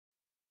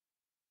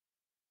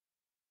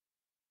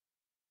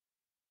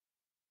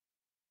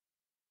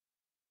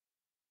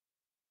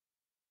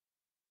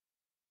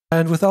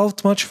And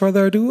without much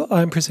further ado,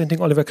 I'm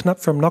presenting Oliver Knapp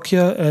from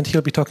Nokia, and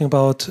he'll be talking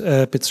about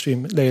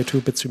Bitstream, Layer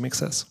 2 Bitstream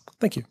Access.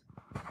 Thank you.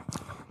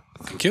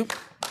 Thank you.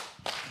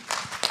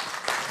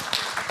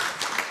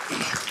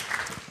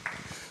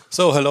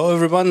 So, hello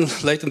everyone,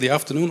 late in the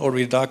afternoon,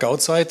 already dark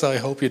outside. I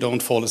hope you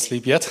don't fall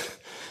asleep yet.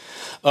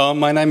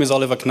 My name is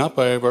Oliver Knapp.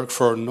 I work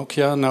for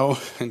Nokia now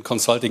in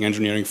consulting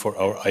engineering for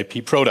our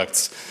IP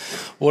products.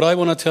 What I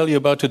want to tell you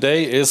about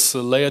today is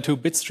Layer 2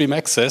 Bitstream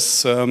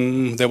Access.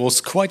 There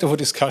was quite a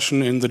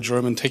discussion in the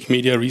German tech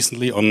media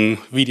recently on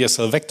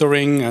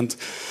VDSL-Vectoring and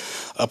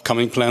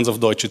upcoming plans of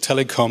Deutsche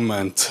Telekom,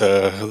 and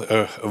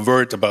a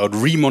word about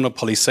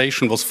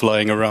remonopolization was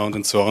flying around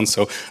and so on.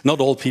 So not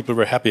all people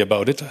were happy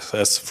about it,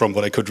 as from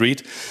what I could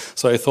read.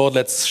 So I thought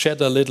let's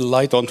shed a little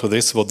light onto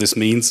this, what this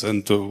means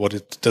and what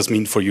it does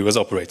mean for you as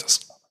operators.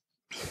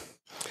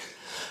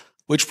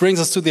 Which brings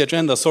us to the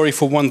agenda. Sorry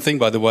for one thing,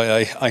 by the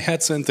way. I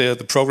had sent the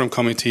program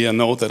committee a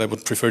note that I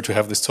would prefer to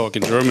have this talk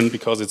in German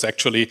because it's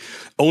actually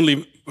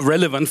only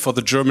relevant for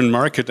the German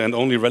market and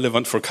only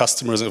relevant for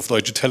customers of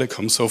Deutsche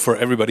Telekom. So for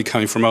everybody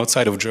coming from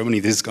outside of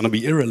Germany, this is going to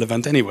be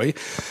irrelevant anyway.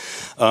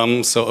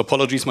 So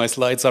apologies, my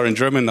slides are in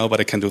German now, but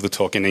I can do the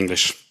talk in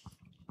English.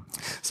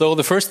 So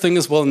the first thing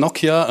is, well,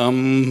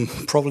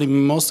 Nokia. Probably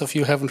most of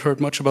you haven't heard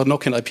much about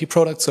Nokia and IP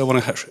products, so I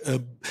want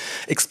to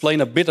explain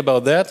a bit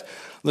about that.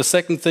 The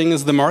second thing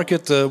is the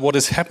market, what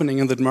is happening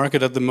in that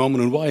market at the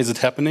moment and why is it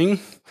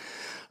happening.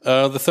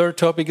 The third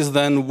topic is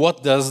then,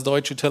 what does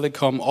Deutsche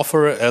Telekom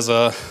offer as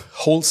a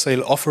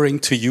wholesale offering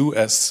to you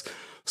as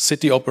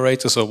city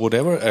operators or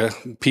whatever,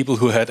 people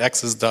who had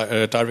access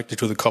directly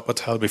to the copper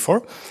TAL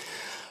before.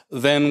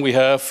 Then we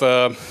have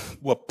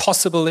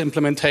possible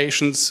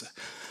implementations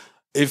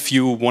if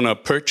you want to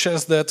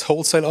purchase that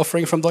wholesale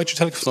offering from Deutsche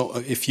Telekom, so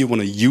if you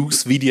want to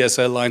use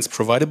VDSL lines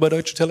provided by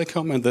Deutsche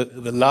Telekom. And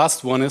the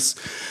last one is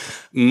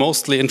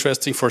mostly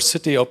interesting for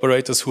city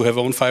operators who have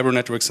own fiber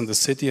networks in the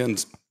city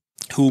and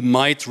who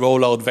might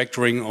roll out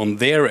vectoring on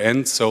their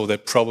end, so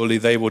that probably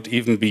they would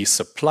even be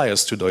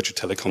suppliers to Deutsche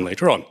Telekom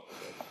later on.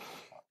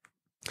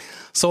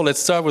 So let's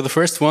start with the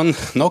first one,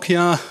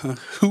 Nokia.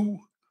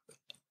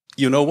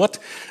 You know what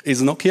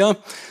is Nokia?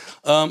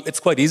 It's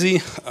quite easy.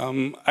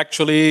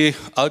 Actually,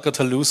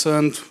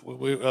 Alcatel-Lucent,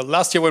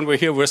 last year when we were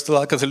here, we're still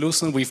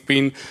Alcatel-Lucent. We've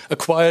been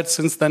acquired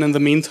since then in the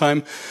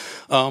meantime.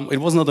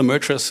 It was not a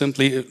merger,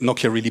 simply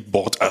Nokia really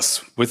bought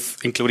us,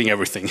 including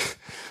everything.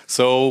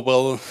 So,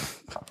 well,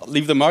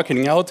 leave the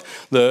marketing out.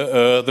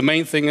 The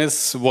main thing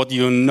is what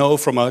you know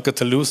from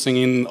Alcatel-Lucent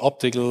in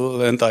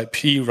optical and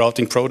IP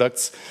routing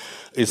products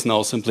is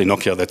now simply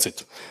Nokia, that's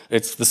it.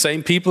 It's the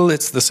same people,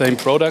 it's the same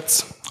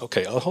products.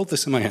 Okay, I'll hold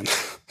this in my hand.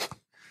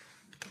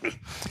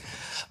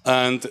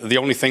 And the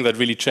only thing that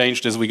really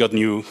changed is we got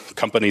new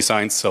company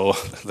signs, so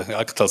the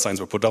Alcatel signs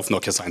were put off,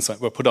 Nokia signs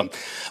were put on.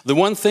 The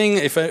one thing,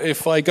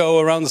 if I go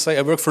around and say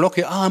I work for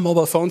Nokia,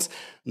 mobile phones,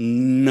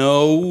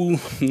 no,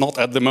 not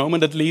at the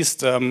moment at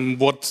least.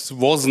 What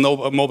was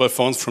mobile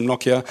phones from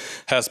Nokia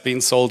has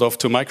been sold off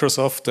to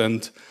Microsoft,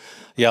 and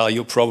yeah,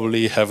 you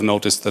probably have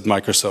noticed that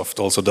Microsoft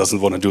also doesn't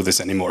want to do this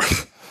anymore.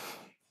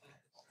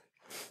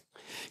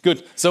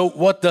 Good. So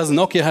what does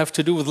Nokia have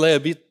to do with Layer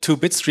 2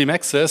 Bitstream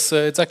Access?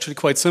 It's actually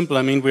quite simple.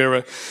 I mean,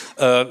 we're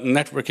a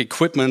network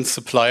equipment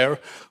supplier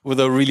with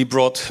a really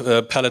broad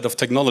palette of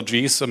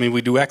technologies. I mean,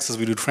 we do access,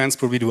 we do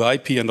transport, we do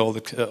IP and all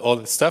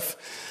that stuff.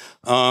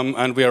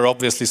 And we are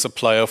obviously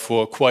supplier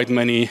for quite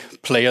many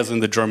players in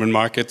the German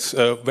market,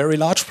 very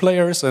large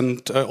players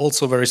and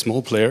also very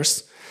small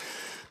players.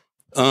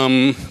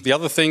 The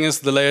other thing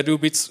is the Layer 2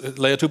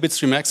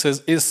 Bitstream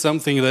Access is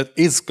something that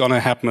is going to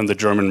happen in the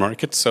German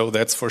market, so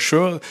that's for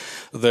sure.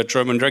 The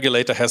German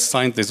regulator has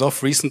signed this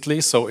off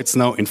recently, so it's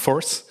now in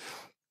force,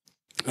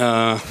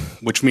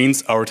 which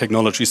means our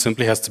technology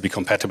simply has to be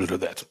compatible to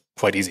that.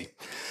 Quite easy.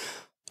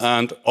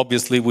 And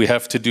obviously we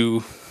have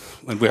to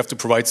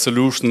provide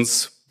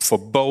solutions for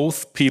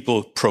both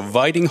people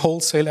providing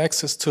wholesale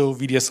access to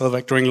VDSL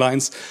vectoring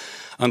lines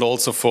and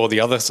also for the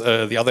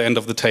other end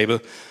of the table,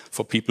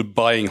 for people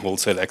buying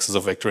wholesale access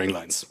of vectoring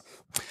lines.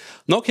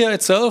 Nokia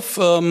itself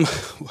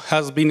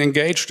has been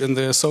engaged in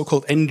the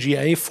so-called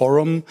NGA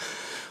forum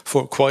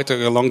for quite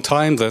a long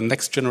time, the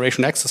Next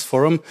Generation Access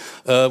Forum,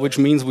 which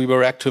means we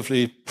were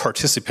actively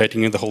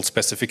participating in the whole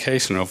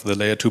specification of the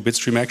Layer 2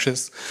 Bitstream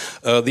Access.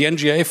 The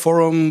NGA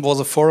forum was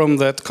a forum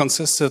that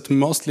consisted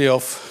mostly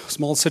of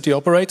small city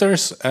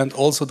operators, and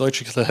also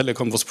Deutsche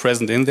Telekom was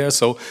present in there.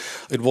 So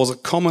it was a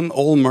common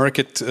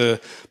all-market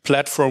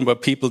platform where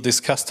people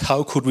discussed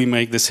how could we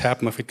make this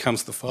happen if it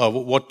comes to far.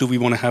 What do we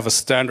want to have as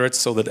standards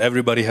so that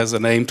everybody has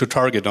an aim to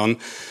target on?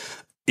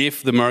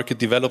 If the market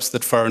develops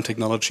that far in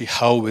technology,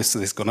 how is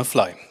this going to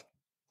fly?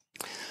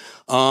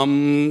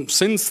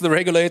 Since the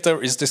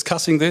regulator is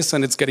discussing this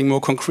and it's getting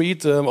more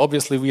concrete,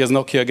 obviously we as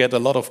Nokia get a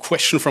lot of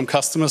questions from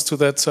customers to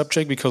that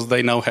subject because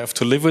they now have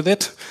to live with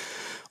it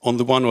on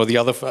the one or the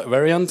other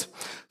variant.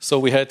 So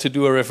we had to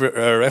do a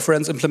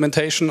reference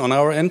implementation on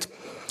our end,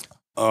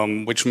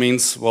 which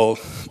means, well,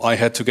 I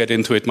had to get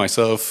into it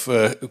myself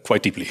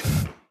quite deeply.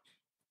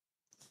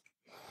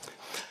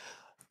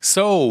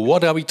 So,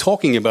 what are we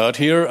talking about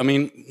here? I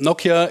mean,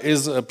 Nokia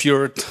is a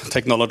pure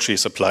technology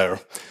supplier.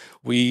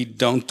 We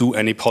don't do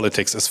any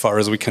politics as far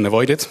as we can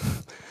avoid it.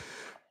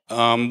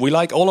 We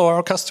like all of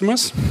our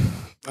customers.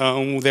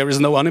 There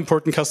is no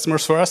unimportant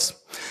customers for us.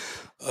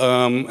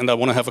 And I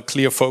want to have a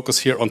clear focus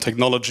here on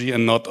technology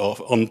and not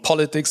on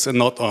politics and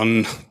not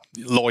on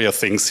lawyer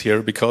things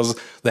here, because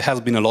there has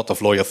been a lot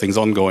of lawyer things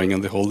ongoing in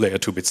the whole Layer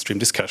 2 Bitstream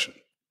discussion.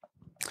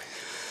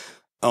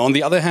 On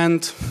the other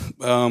hand,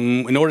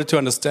 in order to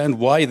understand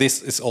why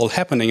this is all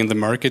happening in the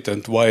market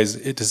and why is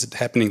it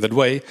happening that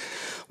way,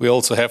 we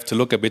also have to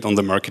look a bit on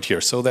the market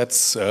here. So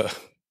that's a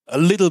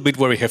little bit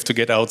where we have to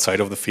get outside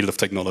of the field of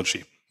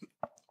technology.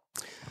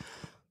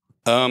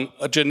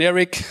 A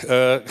generic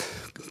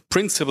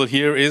principle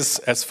here is,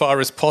 as far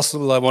as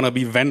possible, I want to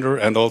be vendor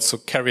and also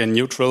carrier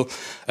neutral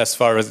as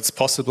far as it's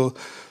possible.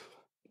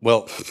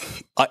 Well,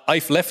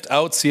 I've left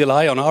out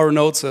CLI on our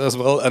nodes as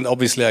well, and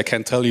obviously I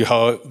can't tell you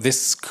how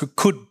this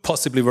could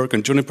possibly work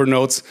on Juniper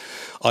nodes.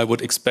 I would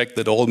expect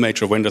that all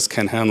major vendors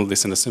can handle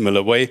this in a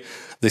similar way.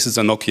 This is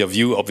a Nokia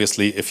view.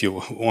 Obviously, if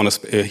you want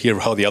to hear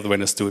how the other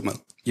vendors do it,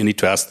 well, you need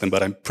to ask them,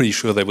 but I'm pretty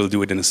sure they will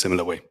do it in a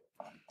similar way.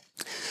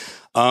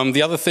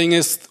 The other thing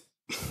is,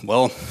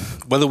 well,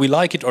 whether we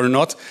like it or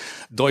not,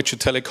 Deutsche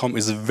Telekom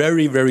is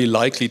very, very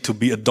likely to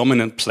be a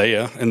dominant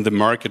player in the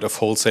market of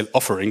wholesale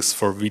offerings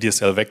for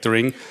VDSL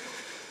vectoring.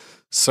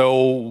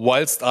 So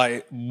whilst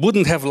I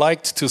wouldn't have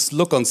liked to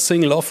look on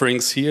single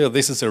offerings here,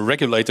 this is a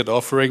regulated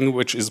offering,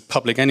 which is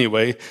public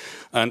anyway.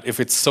 And if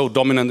it's so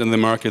dominant in the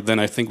market, then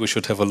I think we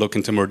should have a look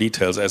into more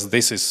details, as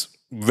this is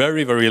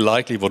very, very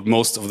likely what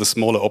most of the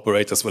smaller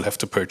operators will have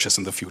to purchase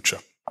in the future.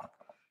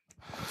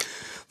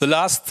 The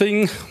last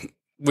thing,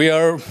 we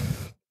have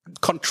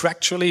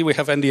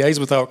NDAs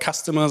with our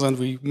customers and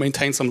we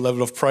maintain some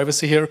level of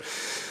privacy here.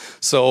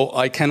 So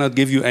I cannot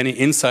give you any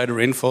insider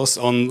infos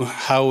on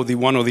how the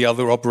one or the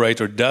other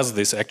operator does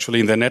this actually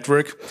in their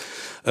network.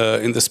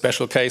 In the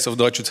special case of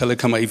Deutsche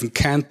Telekom, I even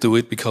can't do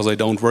it because I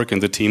don't work in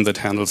the team that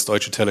handles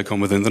Deutsche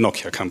Telekom within the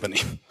Nokia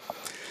company.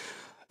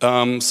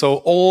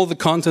 So all the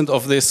content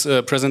of this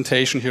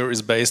presentation here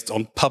is based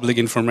on public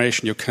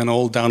information. You can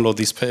all download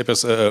these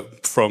papers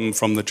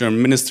from the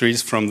German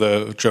ministries, from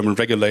the German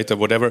regulator,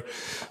 whatever.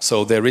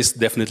 So there is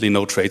definitely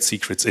no trade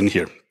secrets in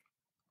here.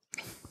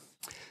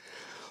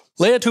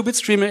 Layer 2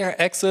 Bitstream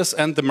access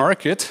and the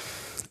market.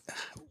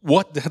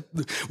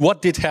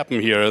 What did happen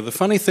here? The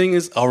funny thing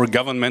is our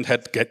government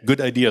had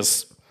good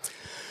ideas.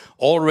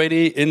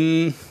 Already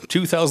in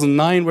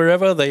 2009,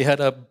 wherever, they had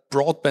a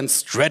broadband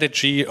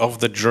strategy of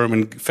the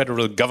German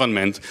federal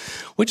government,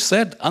 which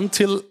said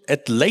until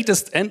at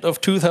latest end of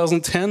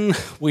 2010,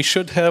 we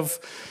should have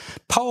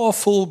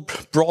powerful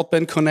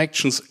broadband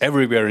connections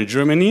everywhere in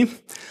Germany.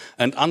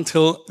 And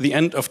until the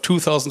end of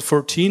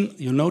 2014,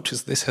 you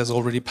notice this has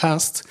already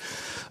passed,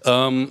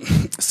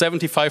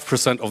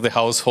 75% of the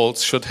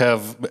households should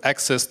have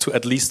access to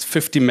at least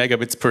 50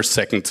 megabits per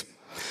second.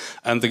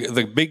 And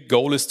the big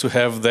goal is to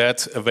have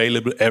that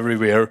available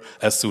everywhere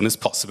as soon as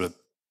possible.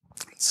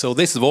 So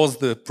this was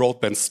the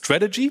broadband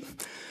strategy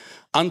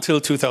until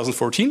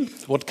 2014.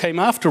 What came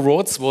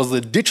afterwards was the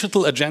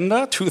digital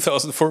agenda,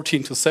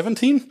 2014 to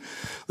 17.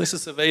 This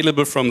is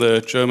available from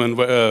the German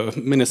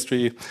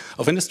Ministry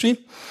of Industry.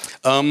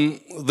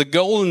 The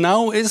goal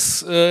now is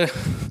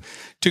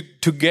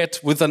to get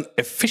with an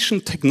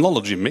efficient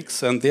technology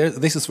mix, and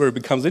this is where it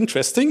becomes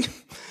interesting,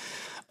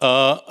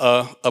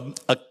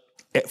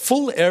 a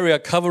full area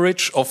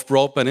coverage of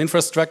broadband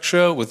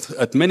infrastructure with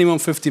at minimum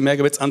 50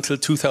 megabits until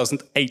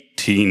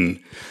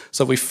 2018.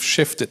 So we've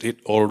shifted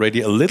it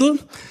already a little.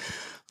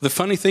 The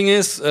funny thing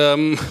is,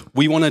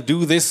 we want to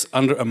do this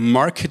under a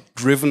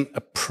market-driven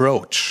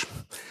approach.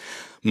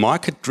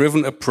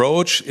 Market-driven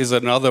approach is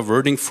another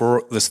wording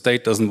for the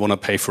state doesn't want to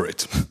pay for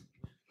it.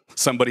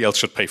 Somebody else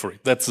should pay for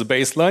it. That's the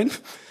baseline.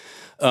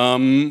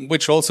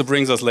 Which also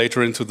brings us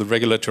later into the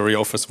regulatory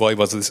office. Why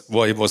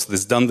was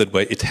this done that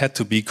way? It had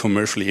to be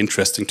commercially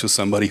interesting to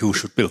somebody who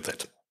should build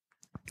it.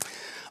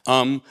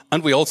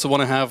 And we also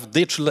want to have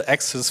digital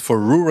access for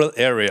rural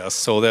areas.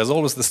 So there's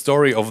always the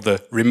story of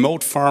the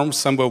remote farm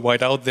somewhere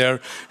wide out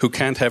there who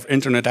can't have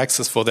internet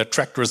access for their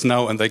tractors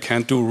now, and they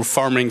can't do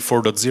farming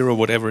 4.0,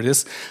 whatever it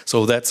is.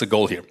 So that's a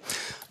goal here.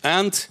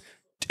 And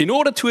in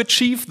order to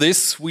achieve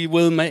this, we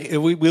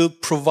will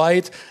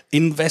provide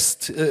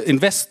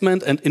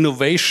investment and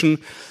innovation,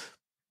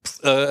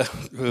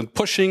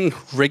 pushing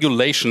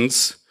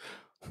regulations,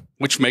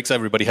 which makes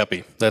everybody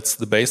happy. That's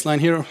the baseline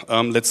here.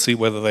 Let's see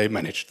whether they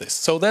manage this.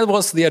 So that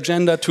was the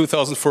agenda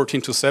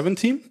 2014 to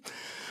 17.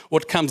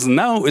 What comes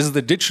now is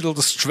the digital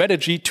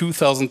strategy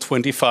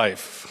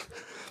 2025.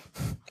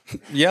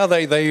 Yeah,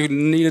 they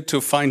needed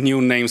to find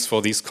new names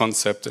for these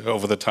concepts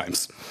over the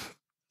times.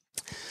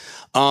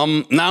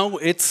 Now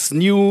it's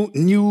new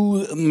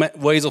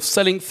ways of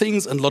selling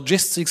things and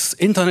logistics,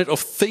 Internet of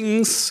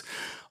Things,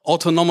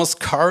 autonomous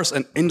cars,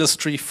 and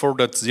Industry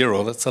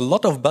 4.0. That's a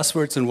lot of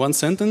buzzwords in one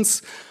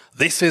sentence.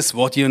 This is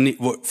what you need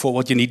for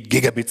what you need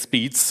gigabit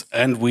speeds,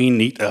 and we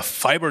need a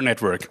fiber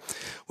network,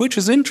 which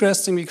is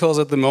interesting because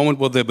at the moment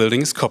what they're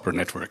building is copper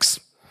networks.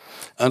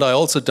 And I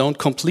also don't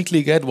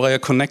completely get why a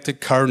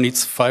connected car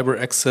needs fiber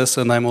access,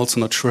 and I'm also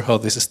not sure how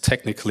this is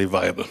technically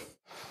viable.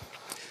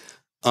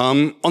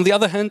 On the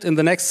other hand, in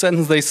the next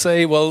sentence, they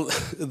say, well,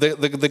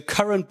 the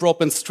current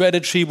broadband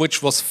strategy,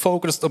 which was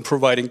focused on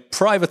providing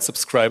private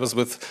subscribers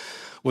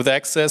with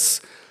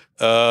access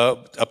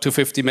up to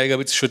 50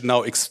 megabits, should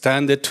now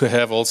expand it to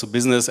have also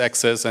business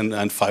access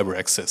and fiber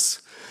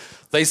access.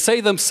 They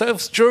say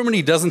themselves,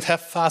 Germany doesn't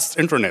have fast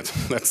internet.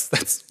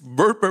 That's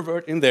word per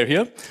word in there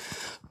here.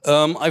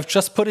 I've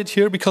just put it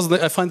here because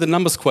I find the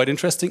numbers quite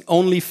interesting.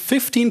 Only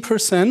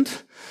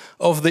 15%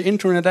 of the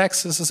internet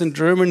accesses in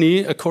Germany,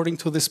 according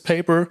to this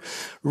paper,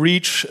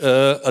 reach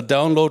a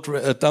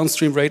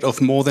downstream rate of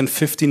more than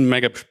 15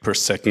 megabits per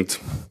second.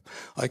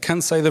 I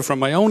can say that from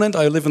my own end.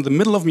 I live in the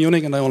middle of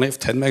Munich and I only have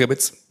 10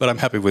 megabits, but I'm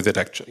happy with it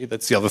actually.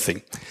 That's the other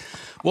thing.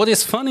 What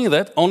is funny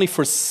that only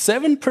for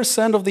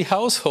 7% of the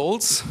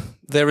households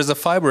there is a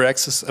fiber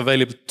access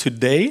available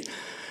today,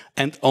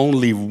 and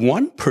only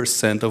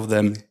 1% of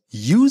them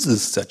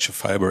uses such a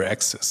fiber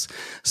access.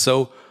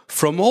 So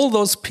from all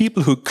those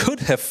people who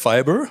could have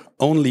fiber,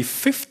 only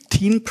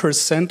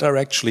 15% are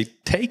actually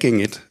taking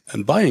it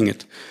and buying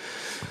it.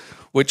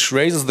 Which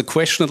raises the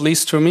question, at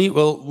least for me,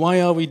 well,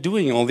 why are we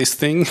doing all this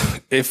thing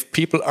if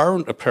people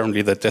aren't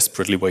apparently that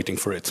desperately waiting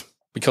for it?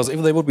 Because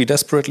if they would be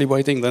desperately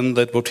waiting, then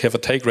that would have a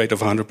take rate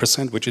of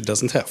 100%, which it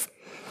doesn't have.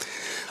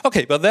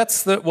 Okay, but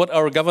that's what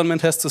our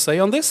government has to say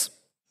on this.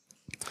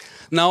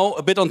 Now,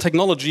 a bit on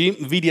technology,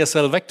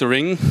 VDSL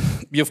vectoring.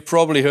 You've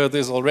probably heard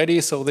this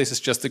already, so this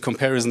is just a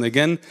comparison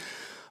again.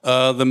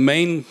 The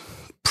main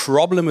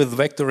problem with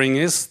vectoring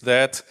is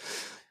that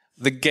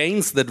the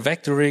gains that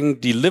vectoring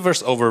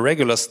delivers over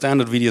regular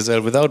standard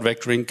VDSL without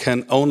vectoring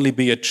can only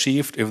be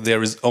achieved if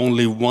there is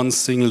only one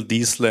single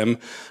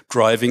DSLAM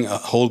driving a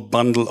whole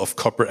bundle of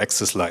copper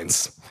access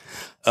lines.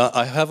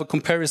 I have a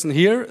comparison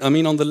here. I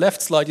mean, on the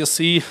left slide you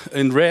see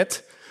in red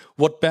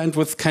what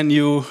bandwidth can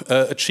you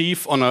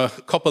achieve on a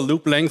copper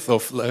loop length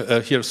of,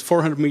 here's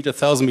 400 meter,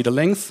 1000 meter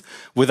length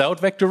without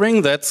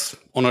vectoring. That's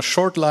on a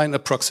short line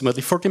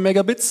approximately 40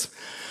 megabits.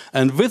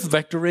 And with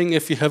vectoring,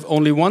 if you have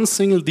only one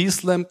single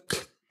DSLAM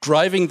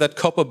driving that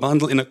copper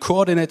bundle in a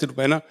coordinated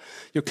manner,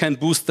 you can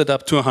boost that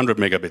up to 100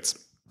 megabits.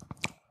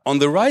 On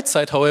the right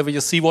side, however,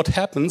 you see what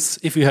happens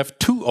if you have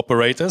two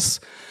operators,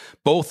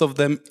 both of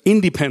them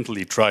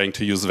independently trying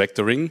to use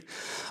vectoring.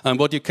 And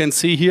what you can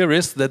see here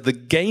is that the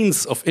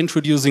gains of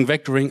introducing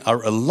vectoring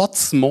are a lot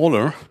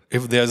smaller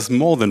if there's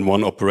more than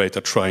one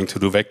operator trying to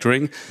do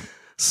vectoring,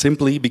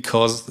 simply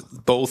because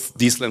both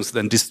DSLAMs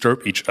then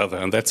disturb each other.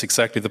 And that's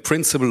exactly the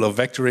principle of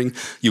vectoring.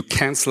 You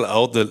cancel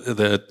out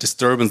the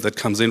disturbance that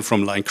comes in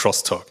from line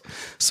crosstalk.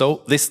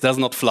 So this does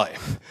not fly.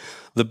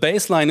 The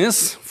baseline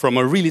is, from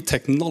a really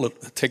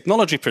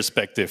technology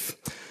perspective,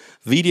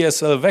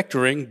 VDSL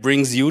vectoring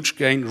brings huge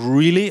gain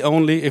really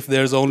only if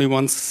there's only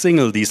one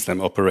single DSLAM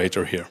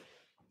operator here,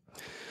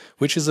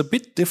 which is a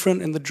bit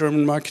different in the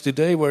German market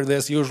today, where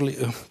there's usually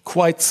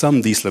quite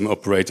some DSLAM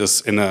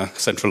operators in a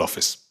central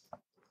office.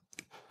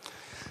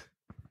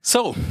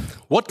 So,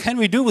 what can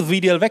we do with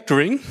VDL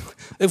vectoring?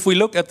 If we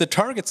look at the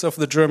targets of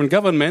the German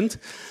government,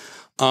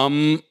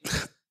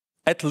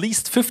 at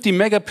least 50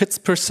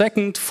 megabits per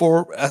second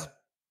for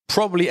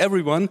probably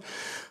everyone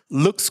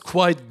looks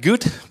quite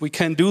good. We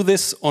can do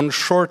this on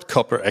short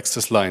copper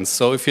access lines.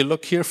 So if you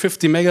look here,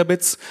 50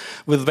 megabits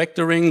with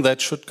vectoring,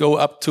 that should go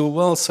up to,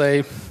 well,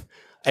 say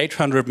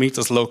 800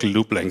 meters local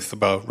loop length,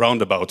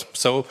 roundabout.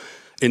 So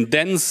in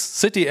dense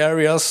city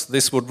areas,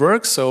 this would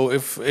work. So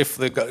if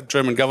the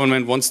German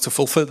government wants to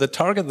fulfill the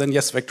target, then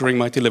yes, vectoring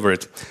might deliver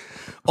it.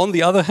 On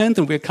the other hand,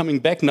 and we're coming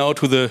back now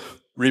to the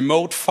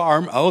remote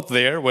farm out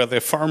there, where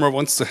the farmer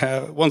wants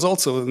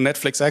also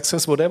Netflix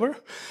access, whatever.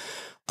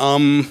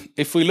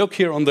 If we look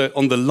here on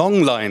the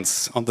long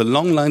lines,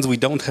 we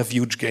don't have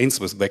huge gains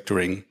with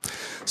vectoring.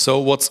 So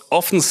what's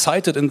often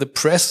cited in the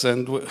press,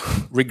 and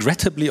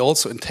regrettably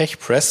also in tech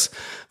press,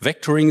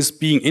 vectoring is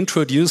being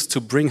introduced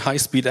to bring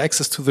high-speed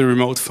access to the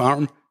remote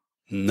farm.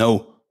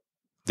 No,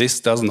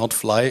 this does not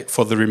fly.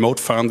 For the remote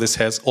farm, this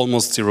has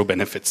almost zero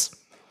benefits.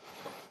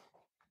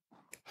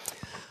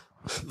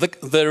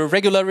 The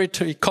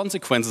regulatory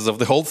consequences of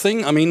the whole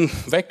thing, I mean,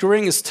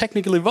 vectoring is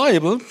technically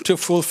viable to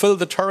fulfill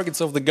the targets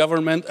of the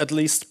government, at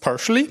least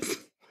partially.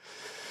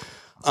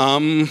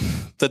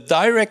 The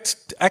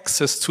direct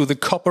access to the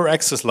copper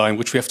access line,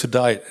 which we have to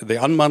the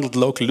unbundled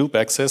local loop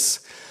access,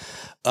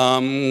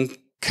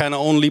 can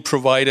only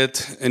provide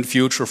it in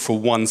future for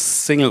one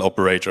single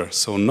operator.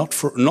 So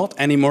not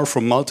anymore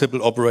for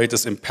multiple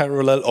operators in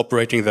parallel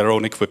operating their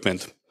own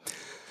equipment.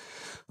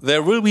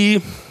 There will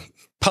be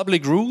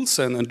public rules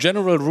and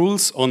general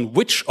rules on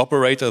which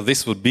operator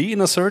this would be in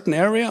a certain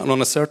area and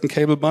on a certain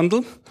cable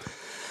bundle.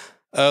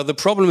 The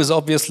problem is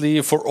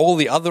obviously for all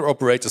the other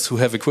operators who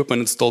have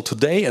equipment installed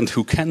today and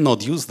who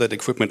cannot use that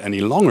equipment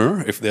any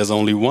longer, if there's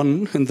only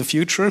one in the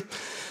future,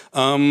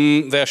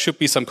 there should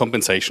be some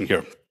compensation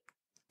here.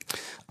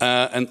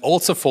 And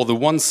also for the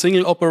one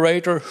single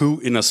operator who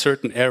in a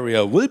certain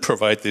area will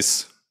provide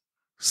this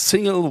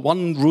single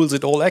one rules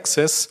it all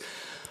access,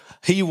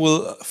 he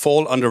will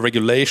fall under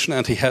regulation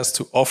and he has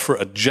to offer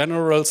a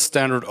general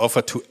standard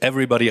offer to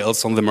everybody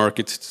else on the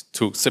market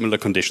to similar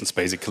conditions,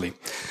 basically.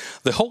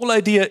 The whole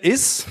idea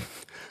is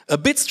a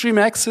bitstream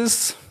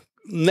access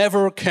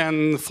never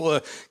can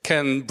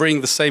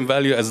bring the same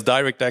value as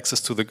direct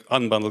access to the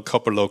unbundled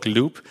copper local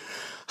loop.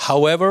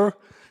 However,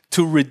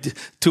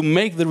 to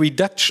make the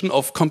reduction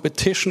of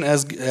competition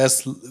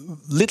as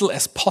little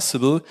as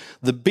possible,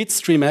 the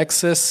bitstream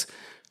access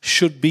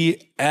should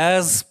be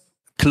as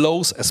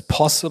close as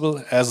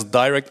possible as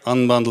direct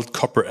unbundled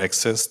copper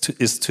access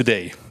is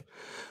today.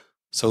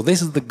 So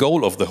this is the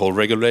goal of the whole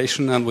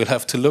regulation, and we'll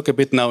have to look a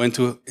bit now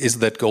into, is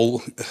that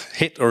goal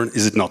hit or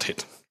is it not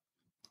hit?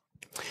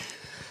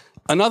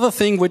 Another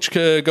thing which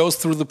goes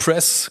through the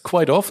press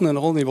quite often, and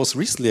only was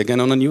recently again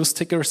on a news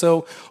ticker,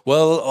 so,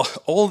 well,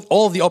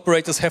 all the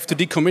operators have to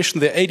decommission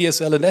their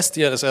ADSL and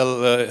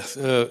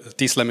SDSL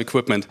DSLAM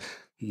equipment.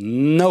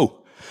 No.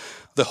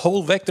 The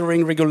whole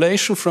vectoring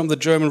regulation from the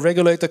German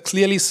regulator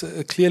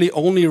clearly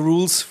only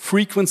rules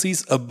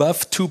frequencies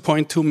above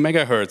 2.2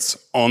 megahertz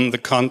on the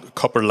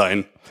copper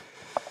line,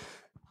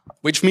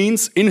 which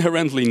means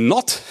inherently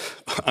not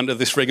under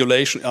this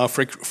regulation are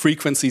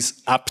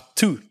frequencies up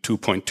to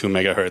 2.2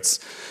 megahertz,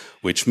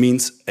 which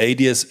means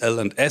ADSL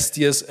and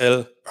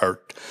SDSL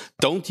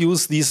don't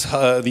use these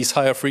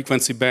higher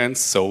frequency bands.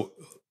 So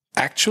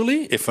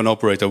actually, if an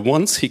operator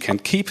wants, he can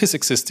keep his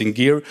existing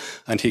gear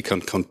and he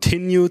can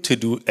continue to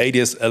do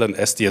ADSL and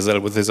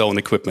SDSL with his own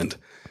equipment,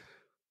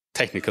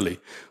 technically.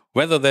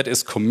 Whether that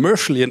is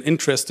commercially an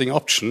interesting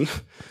option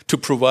to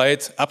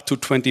provide up to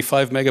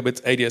 25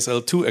 megabits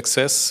ADSL2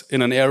 access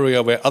in an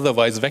area where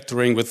otherwise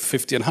vectoring with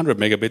 50 and 100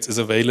 megabits is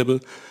available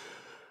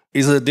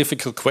is a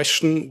difficult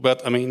question,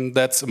 but I mean,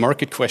 that's a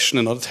market question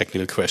and not a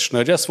technical question.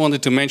 I just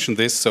wanted to mention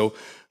this, so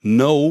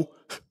no,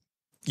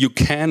 you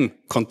can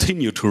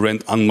continue to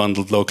rent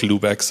unbundled local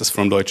loop access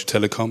from Deutsche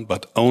Telekom,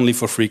 but only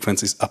for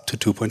frequencies up to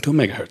 2.2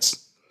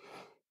 megahertz.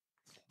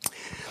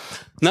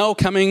 Now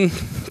coming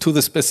to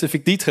the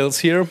specific details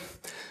here,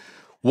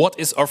 what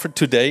is offered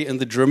today in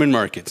the German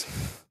market?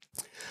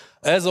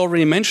 As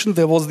already mentioned,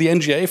 there was the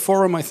NGA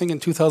forum, I think in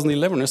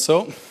 2011 or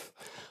so,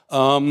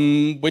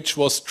 which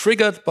was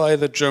triggered by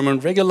the German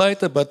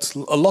regulator, but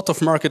a lot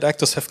of market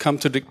actors have come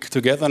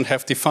together and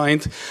have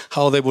defined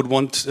how they would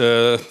want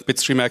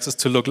bitstream access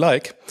to look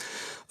like.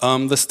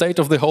 The state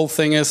of the whole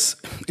thing is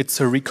it's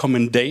a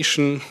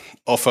recommendation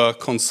of a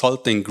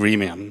consulting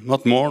gremium,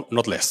 not more,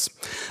 not less.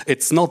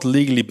 It's not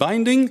legally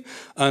binding,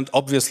 and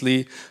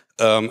obviously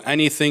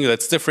anything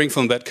that's differing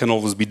from that can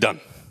always be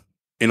done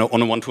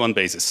on a one-to-one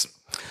basis.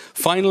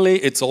 Finally,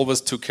 it's always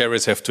two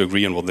carriers have to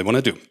agree on what they want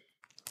to do.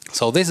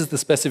 So this is the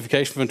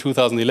specification from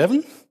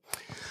 2011.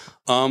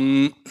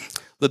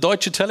 The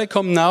Deutsche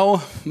Telekom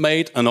now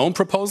made an own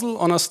proposal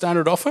on a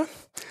standard offer.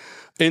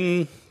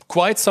 In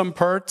quite some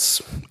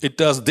parts, it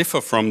does differ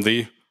from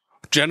the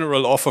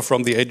general offer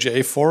from the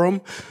NGA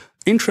forum.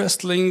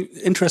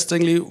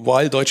 Interestingly,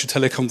 while Deutsche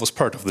Telekom was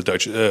part of the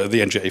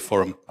NGA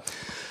forum.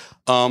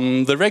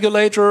 The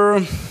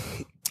regulator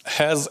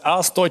has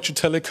asked Deutsche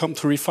Telekom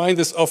to refine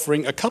this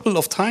offering a couple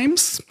of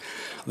times.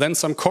 Then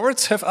some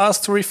courts have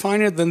asked to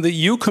refine it. Then the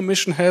EU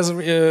Commission has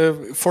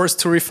forced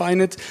to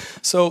refine it.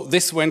 So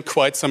this went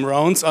quite some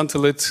rounds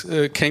until it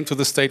came to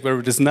the state where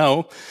it is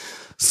now.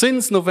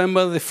 Since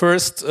November the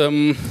 1st,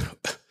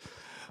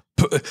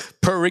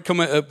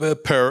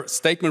 per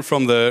statement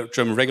from the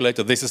German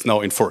regulator, this is now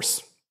in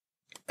force.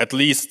 At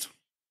least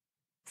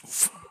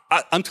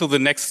until the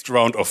next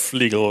round of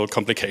legal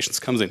complications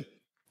comes in.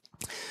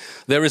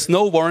 There is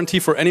no warranty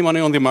for anyone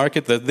on the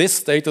market that this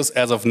status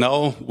as of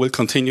now will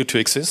continue to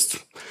exist.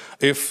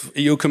 If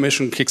EU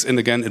Commission kicks in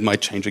again, it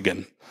might change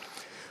again.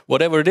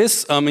 Whatever it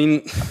is, I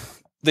mean,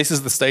 this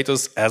is the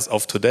status as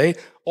of today.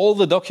 All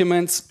the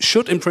documents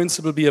should in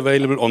principle be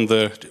available on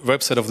the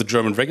website of the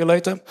German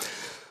regulator.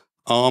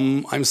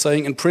 I'm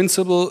saying in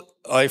principle,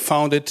 I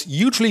found it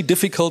hugely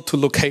difficult to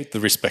locate the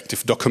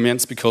respective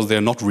documents because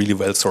they're not really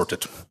well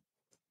sorted.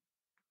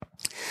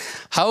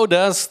 How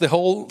does the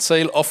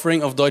wholesale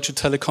offering of Deutsche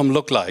Telekom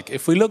look like?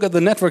 If we look at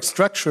the network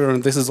structure,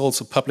 and this is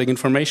also public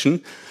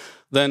information,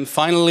 then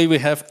finally we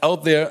have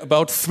out there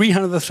about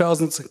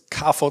 300,000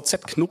 KVZ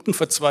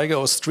Knotenverzweige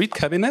or street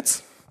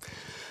cabinets.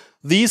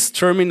 These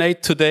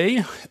terminate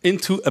today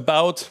into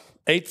about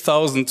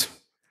 8,000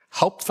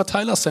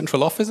 Hauptverteiler,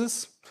 central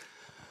offices.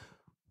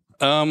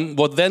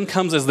 What then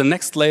comes as the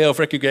next layer of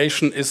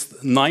aggregation is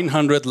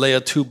 900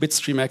 layer-2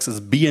 bitstream access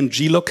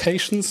BNG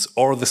locations,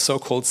 or the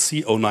so-called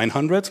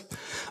CO900.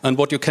 And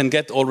what you can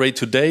get already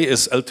today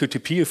is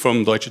L2TP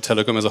from Deutsche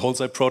Telekom as a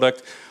wholesale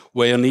product,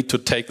 where you need to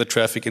take the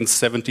traffic in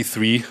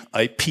 73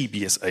 IP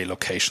BSA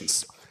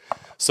locations.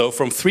 So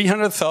from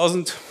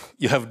 300,000,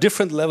 you have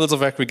different levels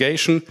of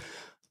aggregation.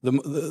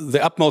 The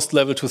utmost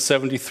level to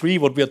 73,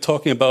 what we are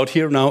talking about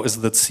here now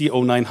is the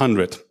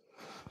CO900.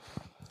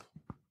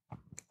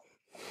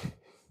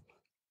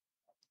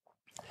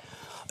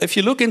 If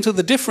you look into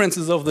the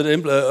differences of the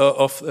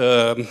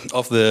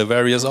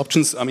various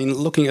options, I mean,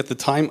 looking at the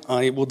time,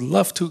 I would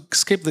love to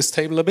skip this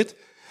table a bit.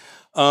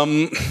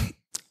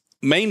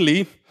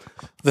 Mainly,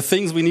 the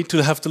things we need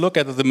to have to look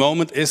at the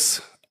moment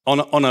is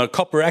on a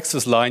copper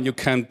access line, you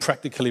can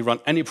practically run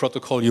any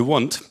protocol you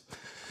want.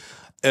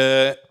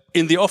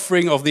 In the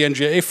offering of the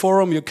NGA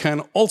forum, you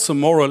can also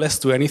more or less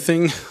do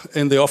anything.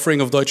 In the offering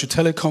of Deutsche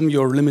Telekom,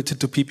 you're limited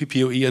to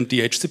PPPoE and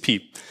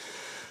DHCP.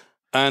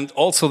 And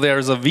also there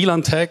is a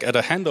VLAN tag at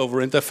a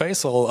handover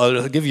interface.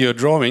 I'll give you a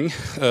drawing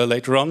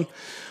later on,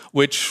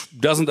 which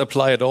doesn't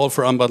apply at all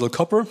for unbundled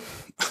copper,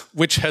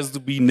 which has to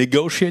be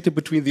negotiated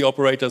between the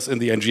operators in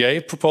the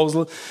NGA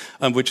proposal,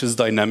 and which is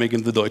dynamic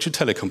in the Deutsche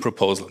Telekom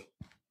proposal.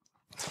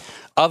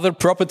 Other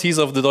properties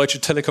of the Deutsche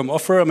Telekom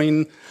offer, I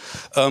mean,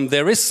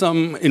 there is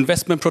some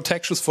investment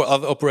protections for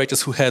other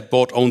operators who had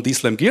bought own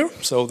DSLAM gear,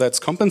 so that's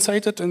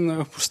compensated in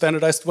a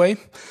standardized way.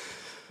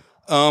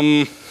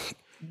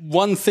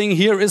 One thing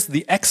here is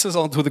the access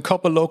onto the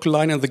copper local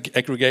line and the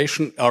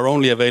aggregation are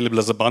only available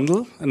as a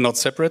bundle and not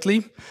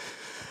separately.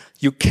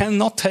 You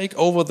cannot take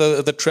over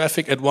the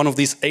traffic at one of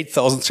these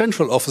 8,000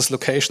 central office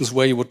locations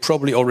where you would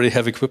probably already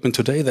have equipment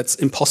today. That's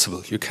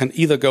impossible. You can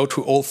either go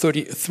to all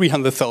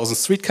 300,000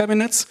 street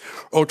cabinets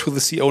or to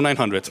the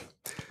CO900.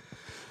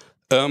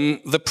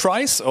 The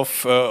price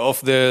of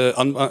the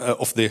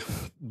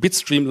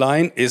Bitstream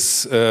line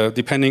is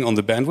depending on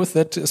the bandwidth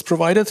that is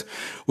provided,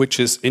 which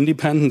is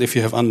independent if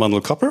you have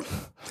unbundled copper.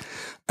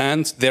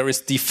 And there is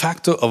de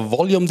facto a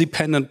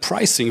volume-dependent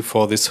pricing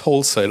for this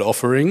wholesale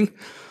offering,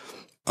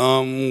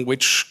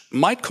 which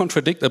might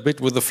contradict a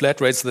bit with the flat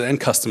rates that end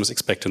customers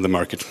expect in the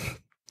market.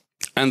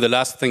 And the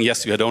last thing,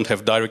 yes, you don't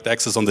have direct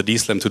access on the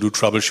DSLAM to do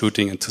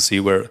troubleshooting and to see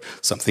where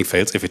something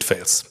fails, if it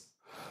fails.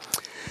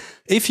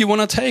 If you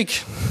want to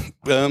take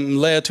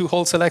layer 2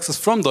 wholesale access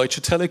from Deutsche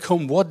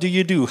Telekom, what do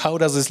you do? How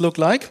does this look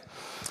like?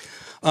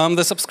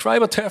 The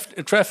subscriber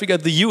traffic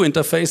at the U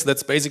interface,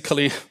 that's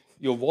basically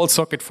your wall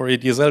socket for your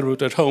DSL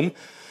router at home.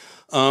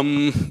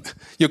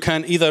 You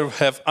can either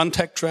have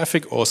untagged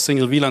traffic or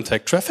single VLAN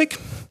tagged traffic.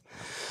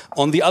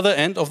 On the other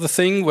end of the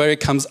thing, where it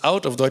comes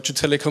out of Deutsche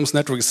Telekom's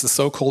network, is the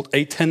so-called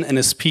A10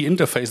 NSP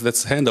interface.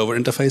 That's the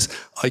handover interface.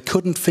 I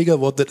couldn't figure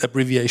what that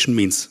abbreviation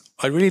means.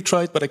 I really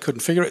tried, but I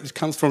couldn't figure it. It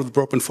comes from the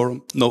broadband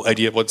forum. No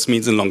idea what it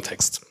means in long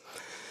text.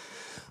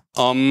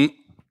 On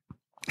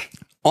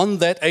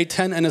that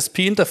A10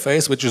 NSP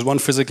interface, which is one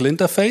physical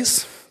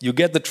interface, you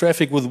get the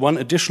traffic with one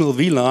additional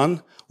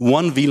VLAN,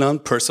 one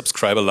VLAN per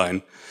subscriber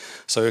line.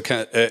 So you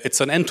can, it's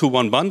an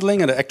N2-1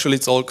 bundling, and actually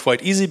it's all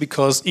quite easy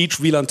because each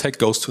VLAN tag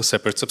goes to a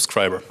separate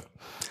subscriber.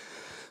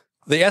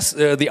 The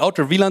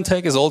outer VLAN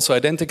tag is also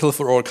identical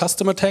for all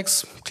customer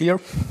tags. Clear?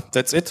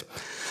 That's it.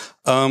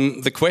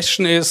 The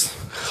question is,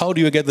 how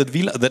do you get that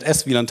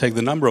SVLAN tag,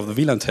 the number of the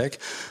VLAN tag?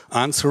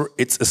 Answer,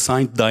 it's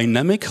assigned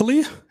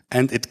dynamically,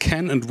 and it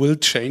can and will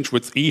change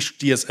with each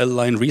DSL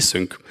line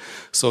resync.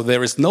 So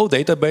there is no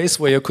database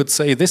where you could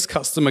say this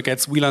customer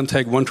gets VLAN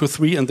tag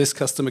 123 and this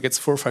customer gets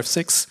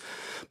 456.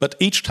 But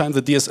each time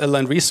the DSL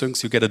line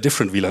resyncs, you get a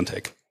different VLAN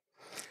tag.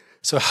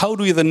 So how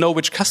do you then know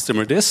which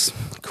customer it is?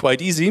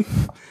 Quite easy.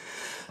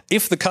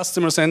 If the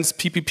customer sends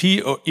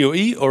PPP or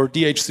EOE or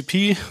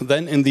DHCP,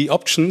 then in the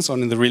options or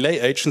in the relay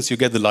agents, you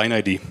get the line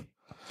ID.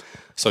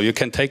 So you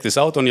can take this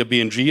out on your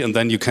BNG and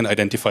then you can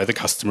identify the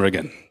customer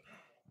again.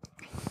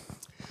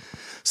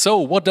 So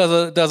what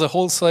does a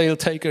wholesale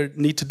taker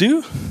need to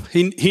do?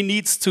 He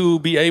needs to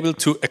be able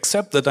to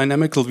accept the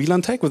dynamical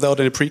VLAN tag without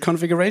any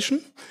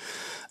pre-configuration.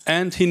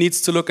 And he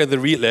needs to look at the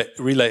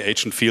relay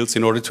agent fields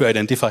in order to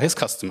identify his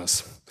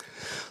customers.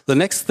 The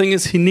next thing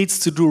is he needs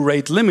to do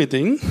rate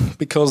limiting,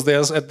 because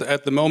there's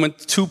at the moment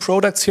two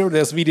products here.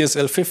 There's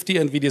VDSL 50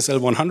 and VDSL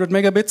 100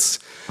 megabits.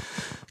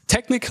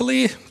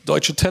 Technically,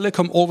 Deutsche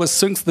Telekom always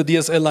syncs the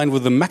DSL line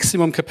with the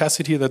maximum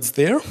capacity that's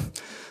there.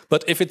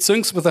 But if it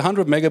syncs with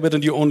 100 megabit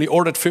and you only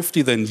ordered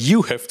 50, then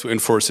you have to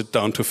enforce it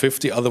down to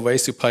 50.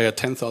 Otherwise, you pay a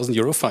 10,000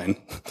 euro fine.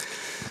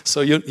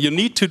 So you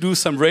need to do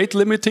some rate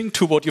limiting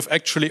to what you've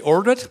actually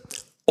ordered,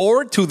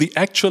 or to the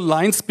actual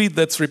line speed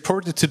that's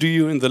reported to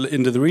you in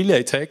the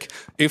relay tag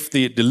if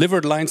the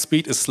delivered line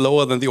speed is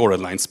slower than the ordered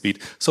line speed.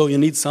 So you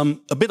need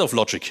a bit of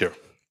logic here.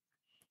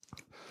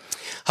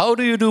 How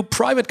do you do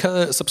private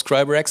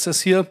subscriber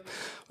access here?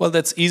 Well,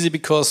 that's easy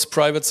because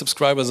private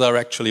subscribers are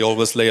actually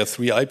always layer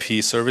 3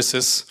 IP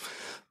services,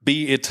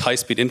 be it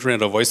high-speed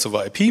internet or voice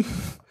over IP.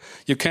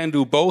 You can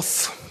do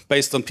both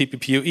based on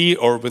PPPoE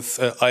or with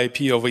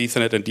IP over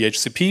Ethernet and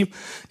DHCP.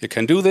 You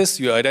can do this.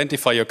 You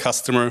identify your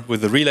customer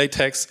with the relay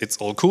tags. It's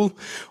all cool.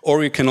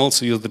 Or you can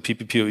also use the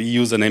PPPoE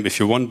username if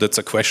you want. That's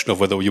a question of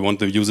whether you want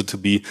the user to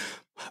be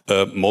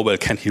mobile.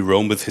 Can he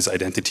roam with his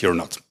identity or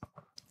not?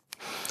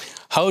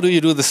 How do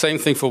you do the same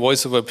thing for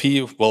voice over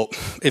IP? Well,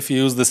 if you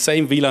use the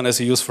same VLAN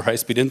as you use for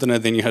high-speed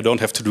internet, then you don't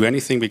have to do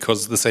anything because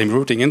it's the same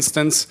routing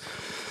instance.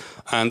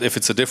 And if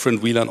it's a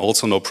different VLAN,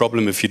 also no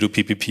problem. If you do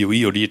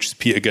PPPoE or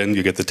DHCP, again,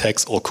 you get the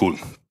tags, all cool.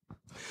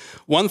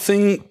 One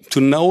thing to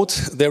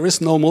note, there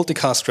is no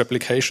multicast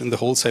replication in the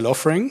wholesale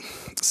offering.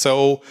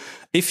 So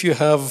if you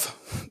have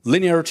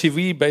linear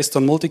TV based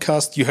on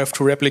multicast, you have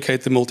to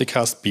replicate the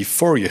multicast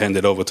before you hand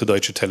it over to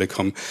Deutsche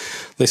Telekom.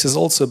 This is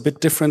also a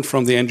bit different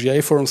from the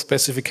NGA forum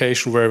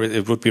specification where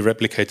it would be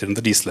replicated in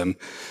the DSLAM.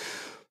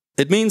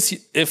 It means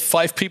if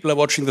 5 people are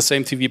watching the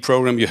same TV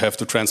program, you have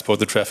to transport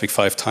the traffic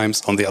 5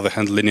 times. On the other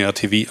hand, linear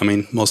TV, I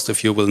mean, most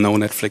of you will know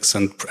Netflix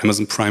and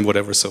Amazon Prime,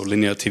 whatever, so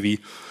linear TV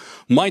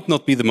might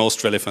not be the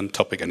most relevant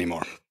topic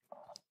anymore.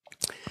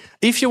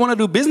 If you want to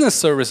do business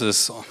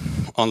services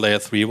on layer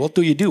 3, what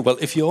do you do? Well,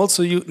 if you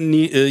also use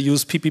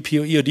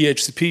PPPoE or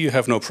DHCP, you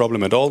have no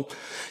problem at all.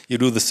 You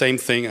do the same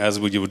thing as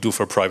what you would do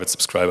for a private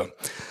subscriber.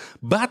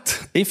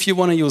 But if you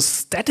want to use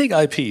static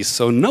IPs,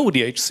 so no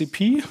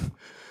DHCP,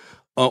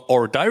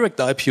 or direct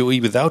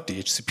IPoE without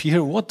DHCP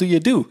here, what do you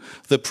do?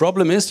 The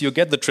problem is you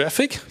get the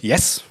traffic,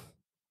 yes,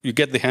 you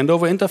get the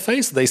handover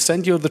interface, they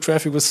send you the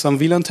traffic with some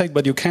VLAN tag,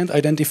 but you can't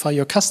identify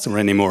your customer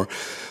anymore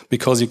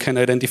because you can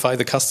identify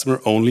the customer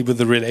only with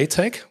the relay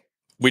tag,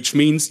 which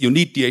means you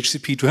need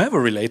DHCP to have a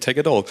relay tag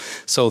at all.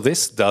 So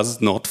this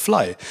does not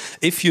fly.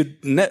 If you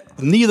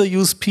neither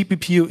use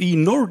PPPoE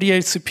nor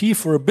DHCP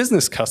for a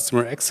business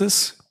customer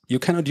access, you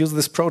cannot use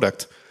this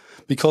product,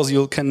 because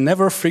you can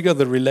never figure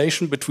the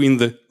relation between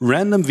the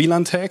random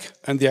VLAN tag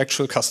and the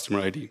actual customer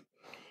ID.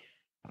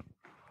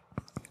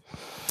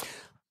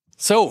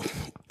 So,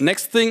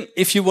 next thing,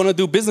 if you want to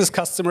do business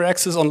customer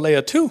access on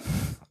layer 2,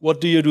 what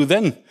do you do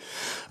then?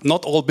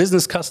 Not all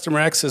business customer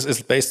access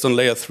is based on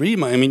layer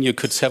 3. I mean, you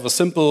could have a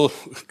simple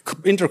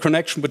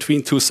interconnection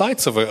between 2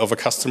 sites of a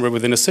customer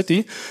within a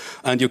city,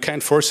 and you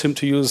can't force him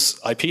to use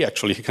IP,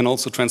 actually. He can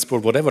also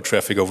transport whatever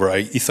traffic over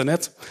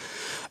Ethernet.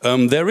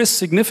 There is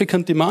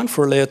significant demand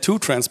for layer 2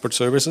 transport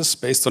services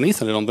based on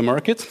Ethernet on the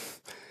market.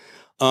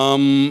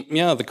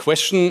 Yeah, the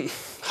question,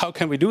 how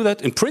can we do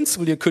that? In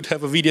principle, you could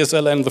have a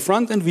VDSL line on the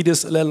front end,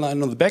 VDSL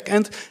line on the back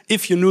end.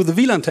 If you knew the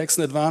VLAN tags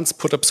in advance,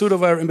 put a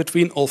pseudowire in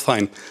between, all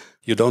fine.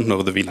 You don't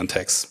know the VLAN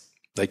tags.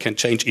 They can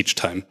change each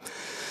time.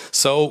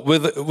 So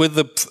with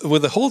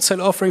the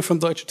wholesale offering from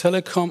Deutsche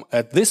Telekom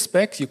at this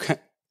spec, you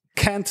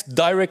can't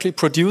directly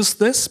produce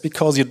this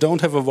because you don't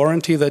have a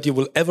warranty that you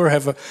will ever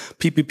have a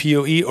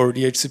PPPoE or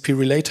DHCP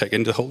relay tag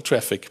in the whole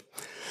traffic.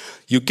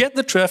 You get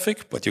the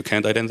traffic, but you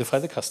can't identify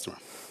the customer.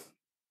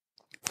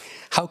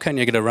 How can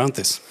you get around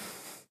this?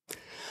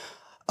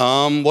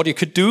 What you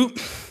could do,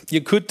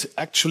 you could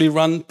actually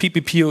run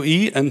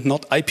PPPoE and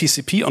not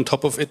IPCP on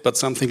top of it, but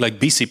something like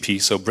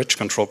BCP, so Bridge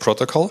Control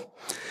Protocol.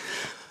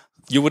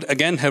 You would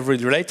again have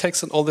relay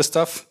tags and all this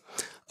stuff,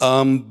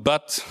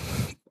 but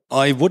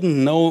I wouldn't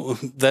know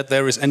that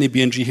there is any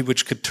BNG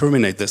which could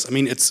terminate this. I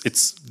mean, it's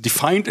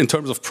defined in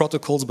terms of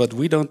protocols, but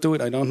we don't do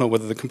it. I don't know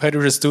whether the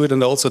competitors do it,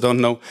 and I also don't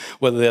know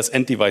whether there's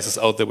end devices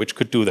out there which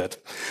could do that.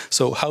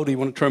 So how do you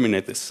want to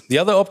terminate this? The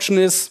other option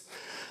is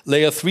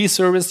layer 3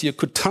 service. You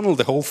could tunnel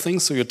the whole thing.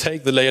 So you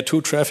take the layer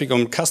 2 traffic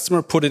on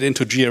customer, put it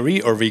into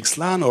GRE or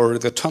VXLAN or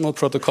the tunnel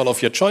protocol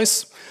of your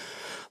choice.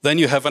 Then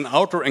you have an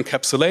outer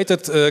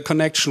encapsulated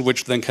connection,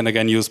 which then can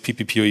again use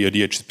PPPoE or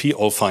DHCP,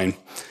 all fine.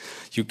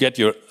 You get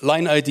your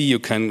line ID, you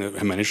can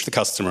manage the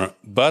customer.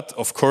 But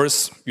of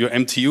course, your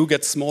MTU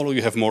gets smaller,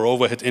 you have more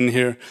overhead in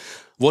here.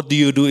 What do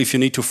you do if you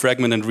need to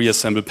fragment and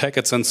reassemble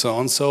packets and so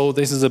on? So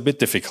this is a bit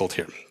difficult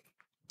here.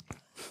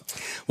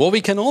 What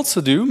we can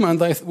also do, and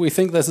we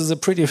think this is a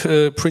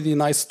pretty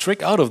nice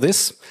trick out of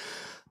this,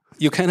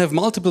 you can have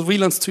multiple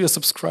VLANs to your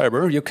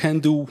subscriber. You can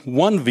do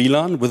one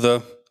VLAN with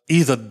a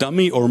either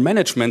dummy or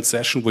management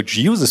session which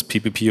uses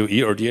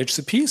PPPoE or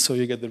DHCP, so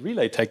you get the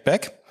relay tag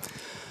back.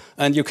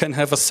 And you can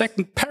have a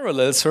second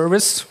parallel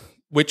service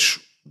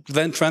which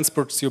then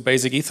transports your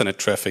basic Ethernet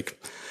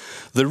traffic.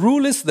 The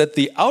rule is that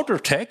the outer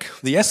tag,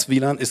 the S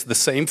VLAN, is the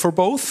same for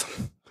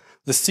both.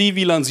 The C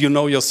VLANs you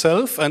know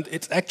yourself, and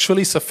it's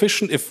actually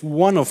sufficient if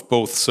one of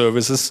both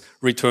services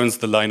returns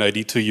the line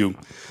ID to you.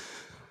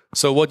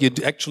 So what you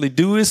actually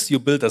do is you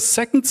build a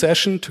second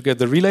session to get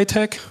the relay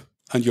tag,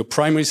 and your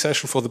primary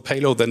session for the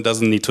payload then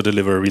doesn't need to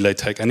deliver a relay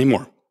tag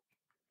anymore.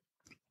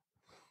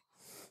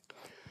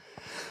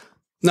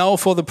 Now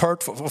for the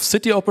part of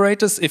city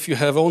operators, if you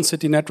have own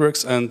city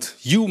networks and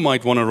you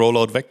might want to roll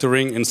out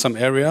vectoring in some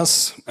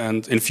areas,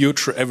 and in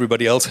future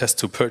everybody else has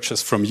to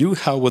purchase from you,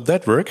 how would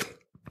that work?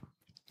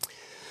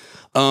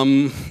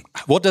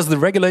 What does the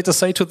regulator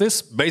say to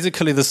this?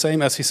 Basically the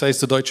same as he says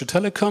to Deutsche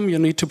Telekom. You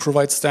need to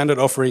provide standard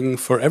offering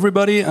for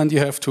everybody, and you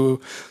have to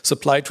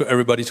supply to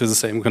everybody to the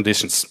same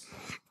conditions.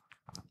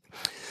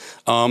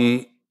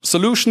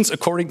 Solutions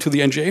according to the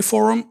NGA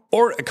forum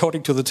or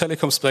according to the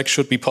telecom spec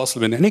should be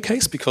possible in any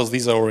case, because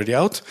these are already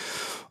out.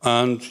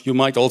 And it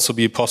might also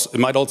be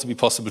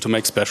possible to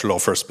make special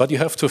offers, but you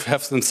have to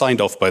have them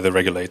signed off by the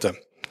regulator.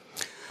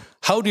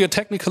 How do you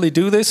technically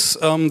do this?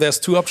 There's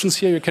 2 options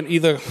here. You can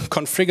either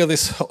configure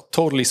this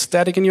totally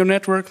static in your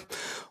network,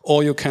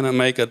 or you can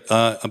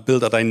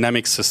build a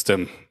dynamic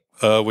system,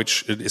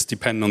 which is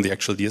dependent on the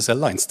actual DSL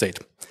line state.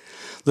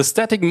 The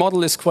static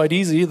model is quite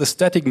easy. The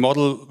static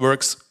model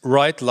works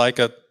right like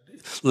a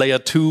layer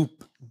 2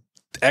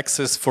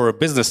 access for a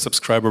business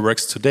subscriber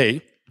works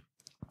today.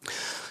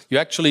 You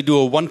actually do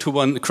a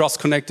one-to-one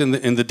cross-connect in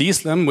the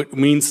DSLAM, which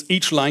means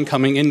each line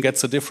coming in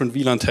gets a different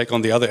VLAN tag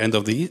on the other end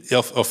of the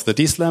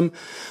DSLAM.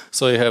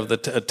 So you have the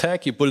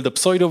tag, you build a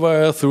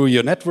pseudo-wire through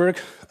your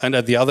network, and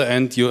at the other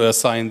end you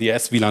assign the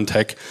SVLAN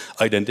tag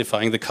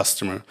identifying the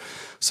customer.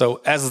 So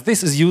as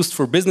this is used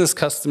for business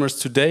customers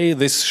today,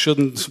 this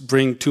shouldn't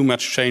bring too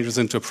much changes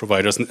into a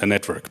provider's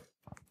network.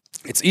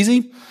 It's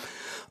easy.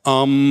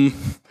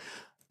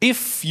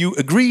 If you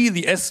agree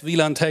the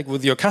SVLAN tag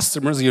with your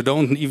customers, you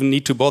don't even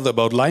need to bother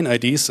about line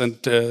IDs and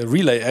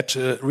relay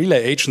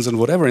agents and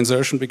whatever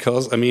insertion,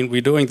 because, I mean,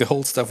 we're doing the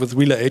whole stuff with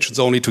relay agents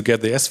only to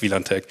get the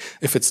SVLAN tag.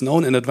 If it's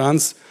known in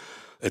advance,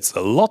 it's a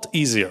lot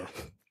easier.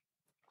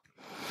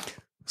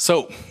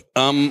 So,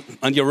 and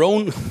your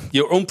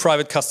own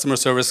private customer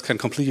service can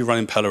completely run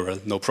in parallel,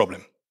 no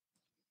problem.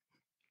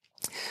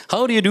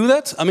 How do you do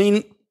that? I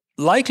mean,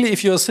 likely,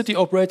 if you're a city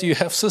operator, you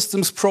have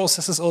systems,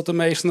 processes,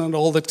 automation, and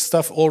all that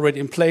stuff already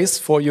in place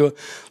for your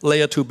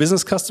layer 2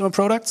 business customer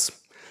products.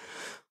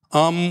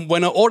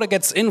 When an order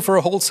gets in for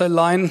a wholesale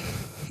line,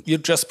 you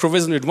just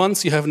provision it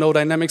once. You have no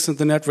dynamics in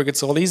the network.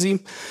 It's all easy.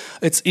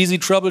 It's easy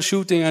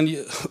troubleshooting.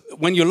 And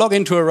when you log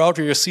into a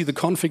router, you see the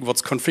config.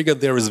 What's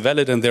configured there is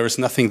valid, and there is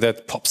nothing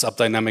that pops up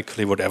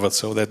dynamically, whatever.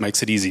 So that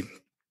makes it easy.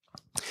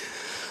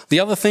 The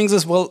other things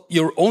is, well,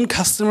 your own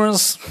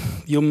customers,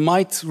 you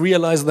might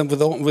realize them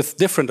with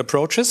different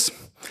approaches.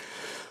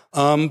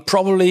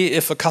 Probably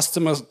if a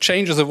customer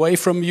changes away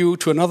from you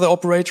to another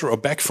operator or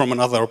back from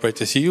another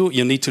operator to you,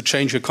 you need to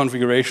change your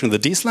configuration of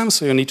the DSLAM,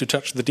 so you need to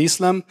touch the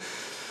DSLAM.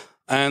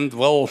 And,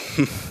 well,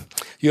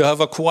 you have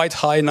a quite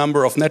high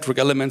number of network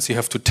elements you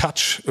have to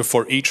touch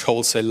for each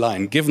wholesale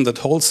line. Given that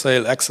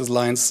wholesale access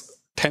lines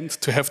tend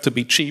to have to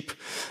be cheap,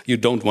 you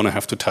don't want to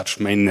have to touch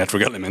main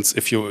network elements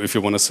if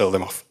you want to sell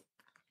them off.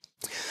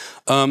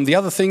 The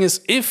other thing is,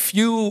 if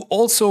you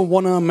also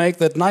want to make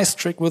that nice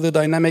trick with a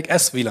dynamic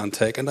SVLAN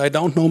tag, and I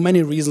don't know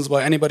many reasons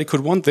why anybody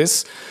could want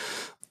this,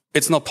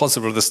 it's not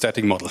possible with the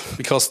static model,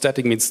 because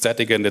static means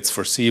static and it's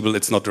foreseeable,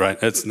 it's not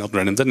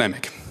random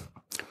dynamic.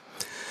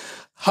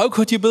 How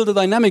could you build a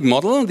dynamic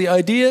model? The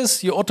idea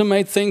is you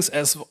automate things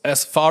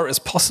as far as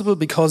possible,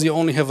 because you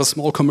only have a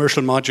small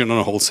commercial margin on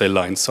a wholesale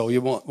line, so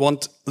you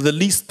want the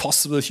least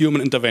possible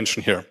human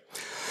intervention here.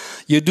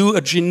 You do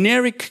a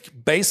generic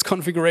base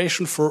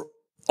configuration for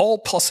all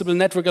possible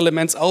network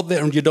elements out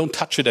there, and you don't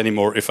touch it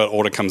anymore if an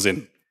order comes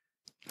in.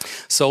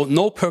 So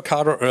no per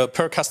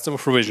customer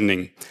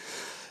provisioning.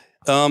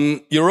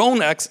 Your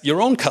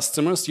own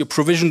customers, you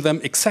provision them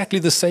exactly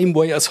the same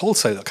way as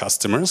wholesale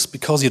customers,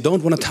 because you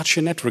don't want to touch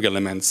your network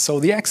elements. So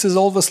the access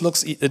always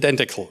looks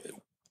identical,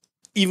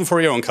 even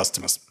for your own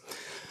customers.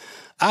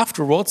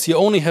 Afterwards, you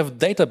only have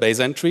database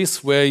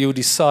entries where you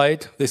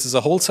decide, this is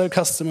a wholesale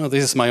customer,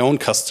 this is my own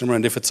customer,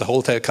 and if it's a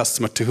wholesale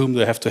customer, to whom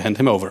do I have to hand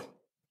him over?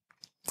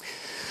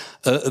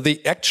 The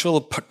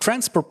actual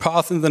transport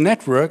path in the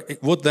network,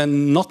 it would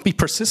then not be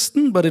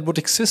persistent, but it would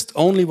exist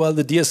only while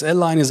the DSL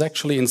line is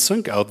actually in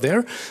sync out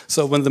there.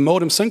 So when the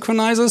modem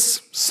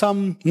synchronizes,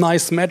 some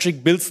nice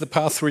magic builds the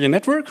path through your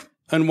network.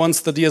 And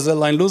once the DSL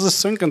line loses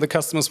sync and the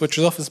customer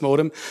switches off his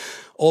modem,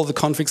 all the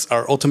configs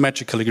are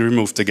automatically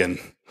removed again.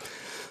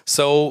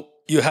 So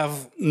you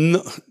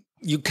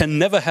can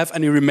never have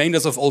any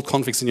remainders of old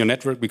configs in your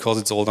network, because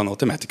it's all done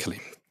automatically.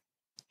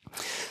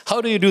 How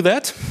do you do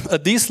that? A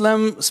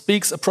DSLAM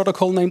speaks a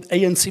protocol named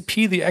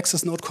ANCP, the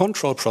Access Node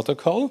Control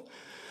Protocol,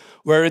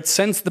 where it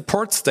sends the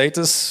port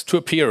status to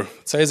appear.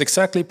 It says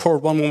exactly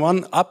port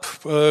 111 up,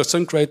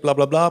 sync rate, blah,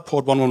 blah, blah,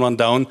 port 111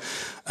 down,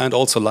 and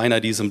also line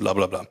IDs and blah,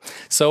 blah, blah.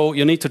 So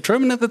you need to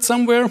terminate it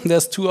somewhere.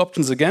 There's two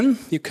options again.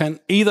 You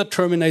can either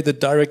terminate it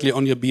directly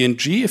on your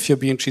BNG if your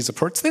BNG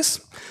supports this,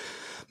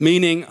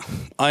 meaning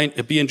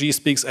BNG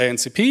speaks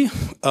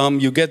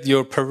ANCP. You get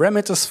your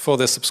parameters for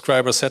the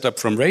subscriber setup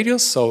from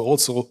radios, so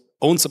also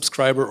own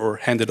subscriber or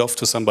hand it off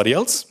to somebody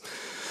else.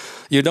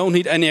 You don't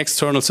need any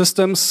external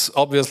systems,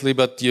 obviously,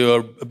 but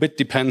you're a bit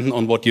dependent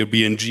on what your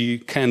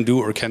BNG can do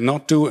or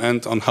cannot do,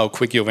 and on how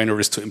quick your vendor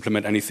is to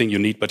implement anything you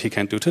need but he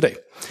can't do today.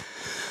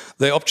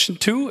 The option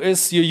 2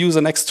 is you use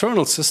an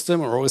external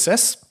system or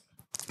OSS.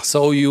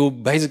 So you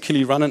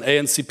basically run an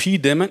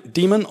ANCP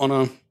daemon on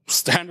a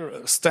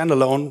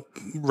standalone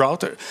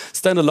router,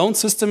 standalone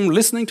system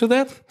listening to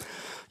that.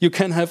 You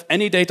can have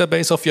any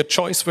database of your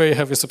choice where you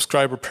have your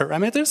subscriber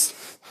parameters.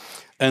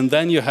 And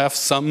then you have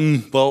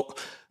some, well,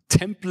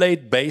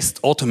 template-based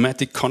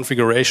automatic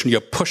configuration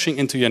you're pushing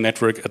into your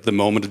network at the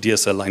moment the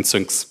DSL line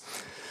syncs.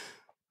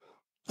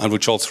 And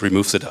which also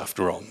removes it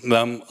after all.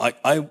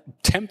 I'm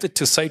tempted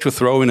to say, to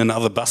throw in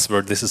another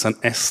buzzword, this is an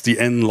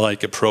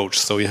SDN-like approach.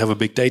 So you have a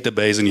big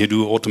database and you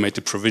do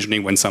automated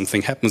provisioning when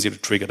something happens, you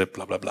trigger it,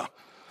 blah, blah, blah.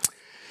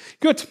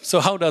 Good, so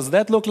how does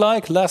that look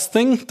like? Last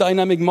thing,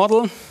 dynamic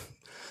model.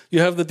 You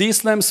have the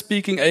DSLAM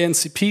speaking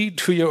ANCP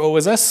to your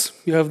OSS.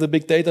 You have the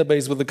big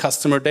database with the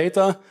customer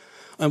data.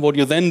 And what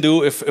you then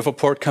do, if a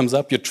port comes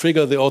up, you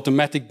trigger the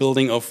automatic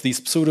building of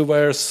these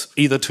pseudo-wires,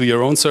 either to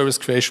your own service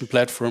creation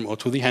platform or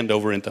to the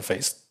handover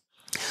interface.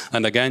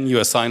 And again, you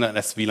assign an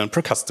SVLAN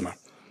per customer.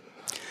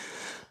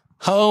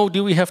 How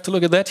do we have to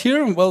look at that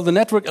here? Well, the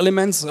network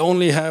elements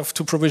only have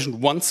to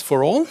provision once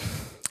for all.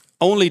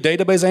 Only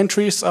database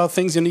entries are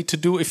things you need to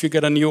do if you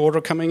get a new order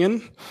coming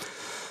in.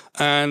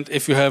 And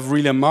if you have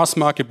really a mass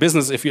market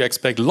business, if you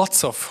expect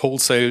lots of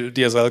wholesale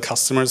DSL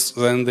customers,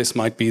 then this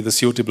might be the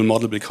suitable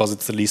model because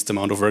it's the least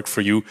amount of work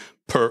for you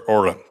per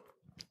order.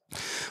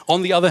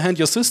 On the other hand,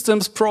 your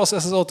systems,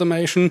 processes,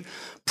 automation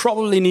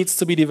probably needs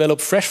to be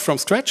developed fresh from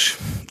scratch.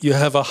 You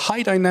have a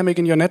high dynamic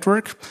in your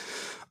network.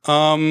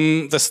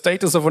 The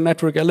status of a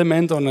network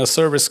element on a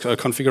service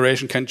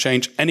configuration can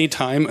change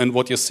anytime, and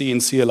what you see in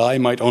CLI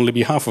might only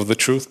be half of the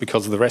truth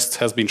because the rest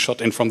has been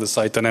shot in from the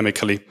side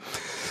dynamically.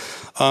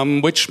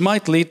 Which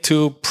might lead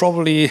to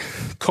probably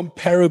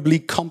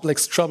comparably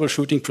complex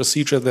troubleshooting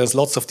procedure. There's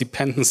lots of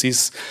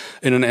dependencies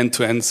in an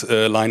end-to-end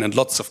line and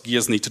lots of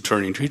gears need to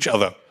turn into each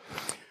other.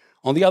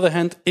 On the other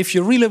hand, if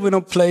you really want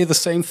to play the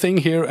same thing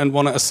here and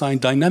want to assign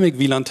dynamic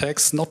VLAN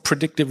tags, not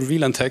predictable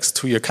VLAN tags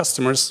to your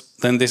customers,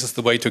 then this is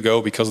the way to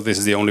go because this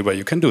is the only way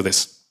you can do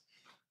this.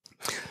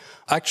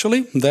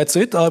 Actually, that's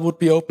it. I would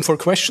be open for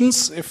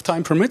questions if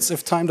time permits.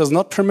 If time does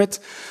not permit,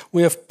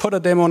 we have put a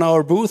demo on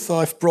our booth.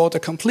 I've brought a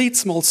complete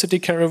small city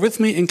carrier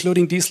with me,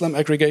 including DSLAM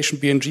aggregation,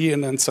 BNG,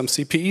 and then some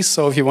CPEs.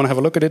 So if you want to have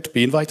a look at it,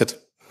 be invited.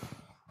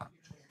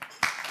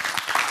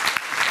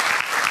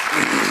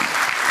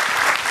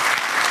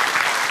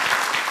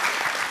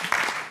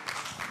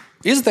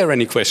 Is there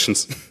any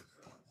questions?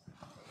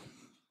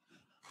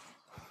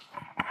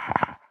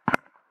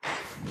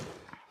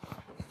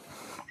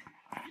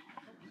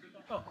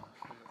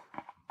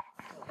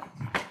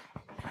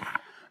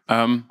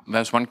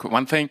 There's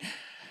one thing.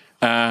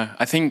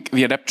 I think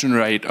the adoption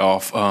rate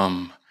of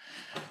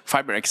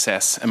fiber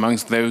access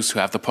amongst those who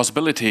have the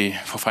possibility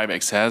for fiber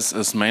access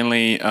is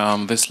mainly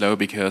this low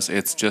because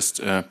it's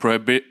just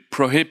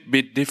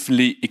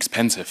prohibitively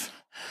expensive.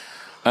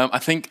 I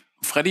think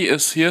Freddy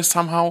is here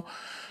somehow.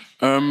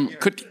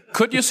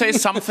 Could you say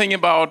something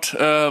about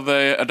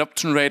the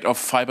adoption rate of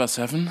Fiber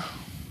 7?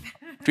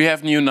 Do you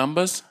have new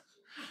numbers?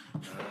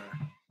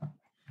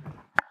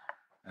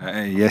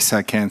 Yes,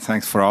 I can.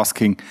 Thanks for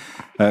asking.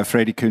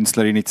 Freddy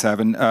Künstler, Init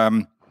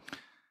 7.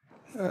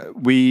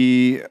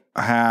 We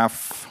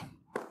have,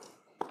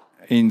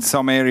 in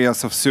some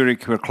areas of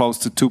Zurich, we're close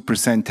to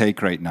 2%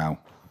 take rate now.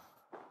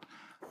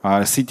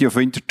 City of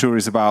Winterthur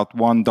is about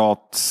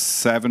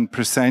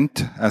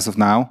 1.7% as of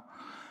now.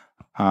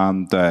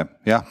 And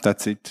yeah,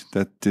 that's it.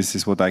 This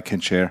is what I can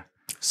share.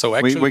 So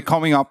actually, we're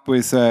coming up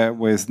with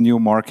new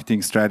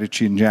marketing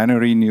strategy in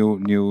January, new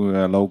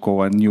logo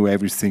and new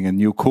everything and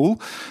new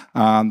cool,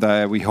 and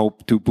we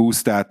hope to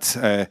boost that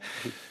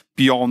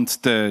beyond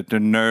the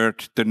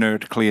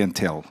nerd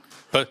clientele.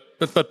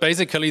 But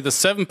basically, the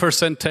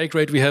 7% take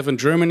rate we have in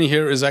Germany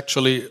here is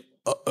actually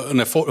a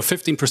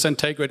 15%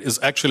 take rate is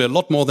actually a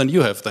lot more than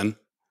you have then.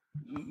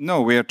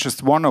 No, we are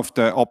just one of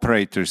the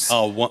operators.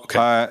 Oh,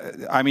 okay.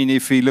 I mean,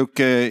 if we look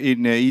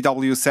in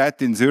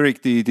EWZ in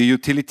Zurich, the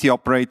utility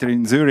operator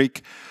in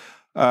Zurich,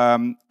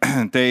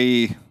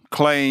 they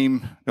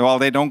claim, well,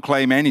 they don't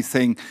claim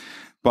anything,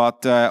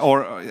 but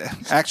or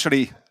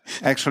actually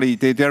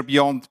they're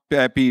beyond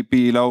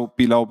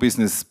below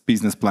business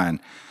plan.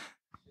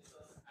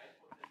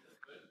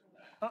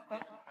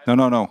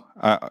 No.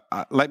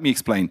 Let me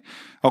explain.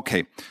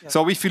 Okay,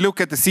 so if you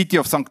look at the city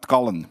of St.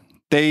 Gallen,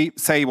 they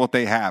say what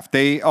they have.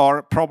 They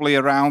are probably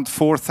around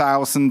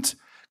 4,000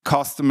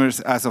 customers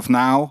as of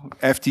now,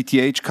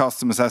 FTTH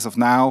customers as of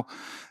now.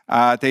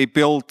 They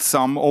built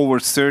some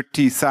over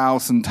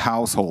 30,000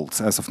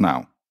 households as of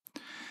now.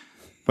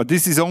 But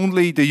this is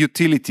only the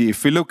utility.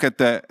 If we look at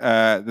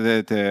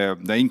the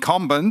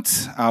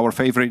incumbent, our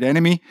favorite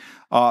enemy,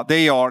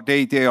 they are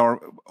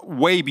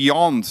way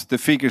beyond the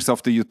figures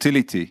of the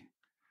utility.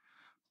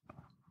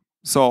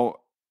 So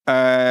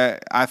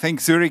I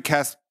think Zurich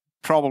has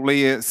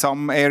probably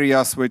some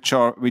areas which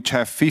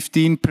have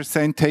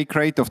 15% take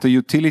rate of the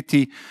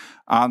utility,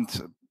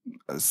 and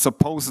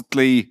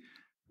supposedly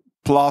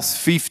plus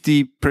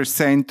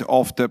 50%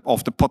 of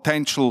the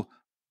potential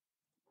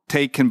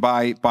taken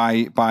by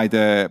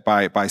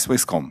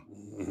Swisscom.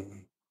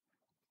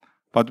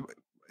 But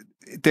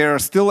there are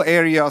still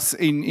areas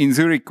in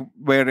Zurich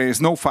where there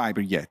is no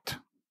fiber yet,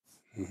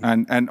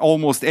 and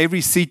almost every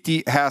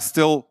city has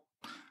still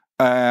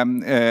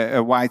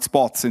white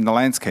spots in the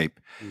landscape.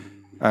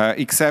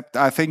 Except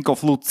I think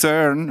of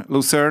Lucerne,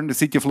 the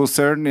city of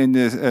Lucerne in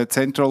the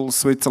central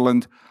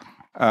Switzerland.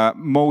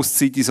 Most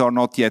cities are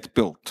not yet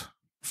built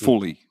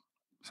fully.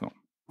 So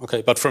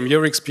okay, but from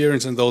your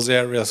experience in those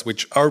areas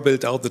which are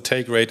built out, the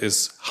take rate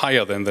is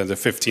higher than the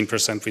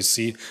 15% we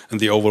see in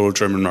the overall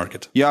German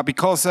market. Yeah,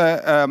 because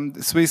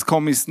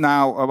Swisscom is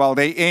now, well,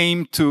 they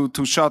aim to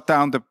shut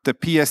down the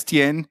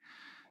PSTN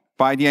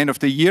by the end of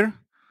the year.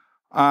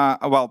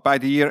 By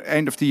the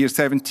end of the year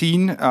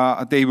 17,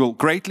 they will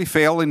greatly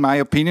fail, in my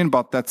opinion,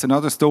 but that's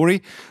another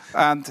story.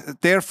 And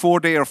therefore,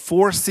 they are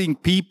forcing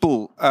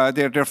people,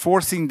 they're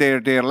forcing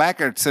their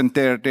laggards and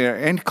their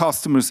end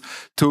customers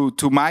to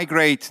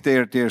migrate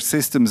their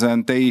systems,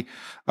 and they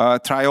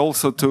try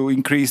also to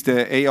increase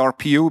the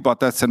ARPU, but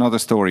that's another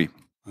story.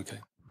 Okay.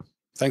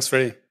 Thanks,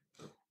 Freddie.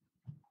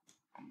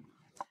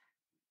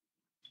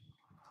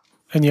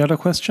 Any other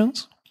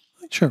questions?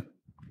 Sure.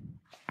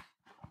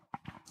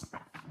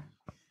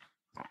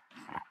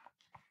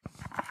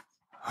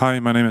 Hi,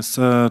 my name is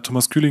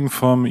Thomas Kühling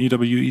from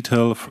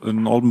TAL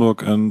in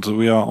Oldenburg, and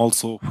we are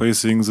also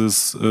facing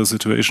this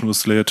situation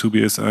with Layer-2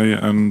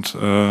 BSA and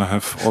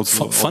have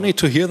also... Funny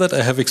to hear that.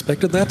 I have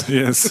expected that.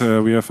 Yes,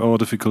 we have our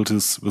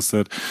difficulties with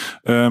that.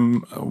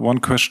 One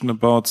question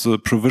about the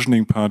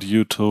provisioning part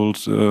you told.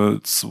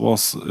 It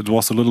was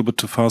a little bit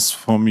too fast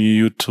for me.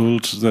 You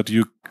told that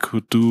you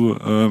could do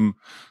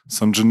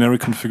some generic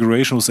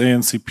configuration with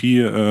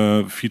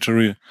ANCP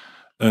feature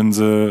and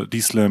the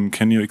DSLAM.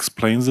 Can you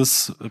explain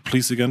this,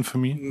 please, again for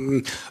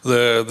me?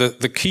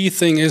 The key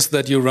thing is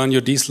that you run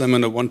your DSLAM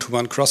in a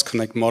one-to-one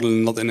cross-connect model,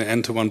 not in an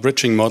end-to-one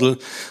bridging model,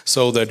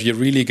 so that you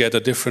really get a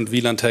different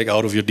VLAN tag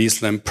out of your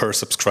DSLAM per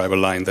subscriber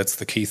line. That's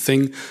the key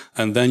thing.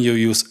 And then you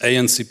use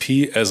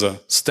ANCP as a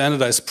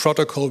standardized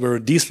protocol where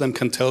a DSLAM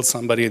can tell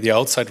somebody in the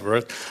outside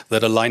world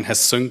that a line has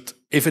synced.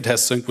 If it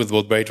has synced with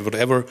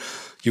whatever,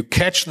 you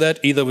catch that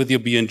either with your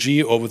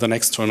BNG or with an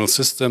external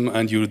system,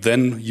 and you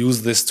then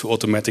use this to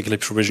automatically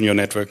provision your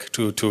network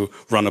to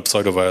run a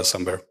pseudo-wire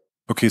somewhere.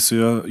 Okay,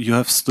 so you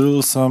have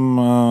still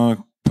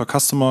some per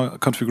customer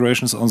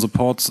configurations on the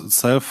ports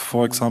itself,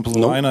 for example,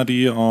 No. line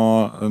ID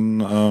or an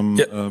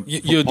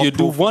you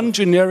do one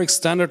generic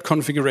standard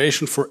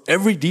configuration for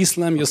every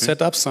DSLAM you set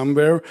up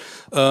somewhere.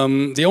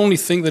 The only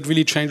thing that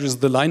really changes is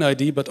the line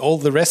ID, but all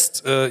the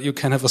rest you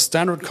can have a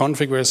standard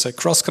config where you say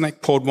cross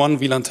connect port 1,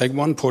 VLAN tag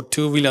 1, port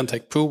 2, VLAN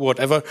tag 2,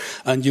 whatever,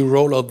 and you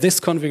roll out this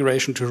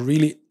configuration to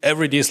really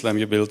every DSLAM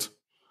you build.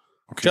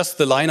 Okay. Just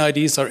the line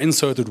IDs are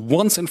inserted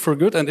once and for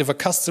good, and if a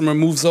customer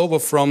moves over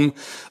from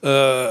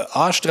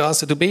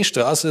A-Straße to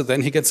B-Straße,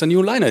 then he gets a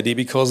new line ID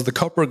because the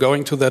copper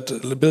going to that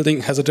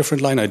building has a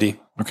different line ID.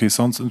 Okay,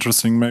 sounds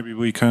interesting. Maybe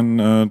we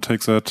can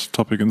take that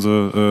topic in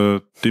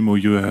the demo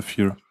you have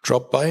here.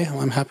 Drop by.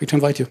 I'm happy to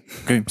invite you.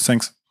 Okay,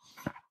 thanks.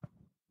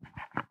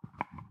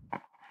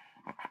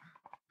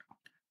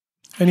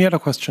 Any other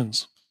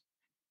questions?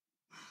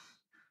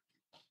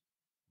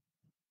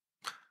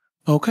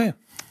 Okay,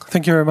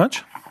 thank you very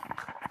much.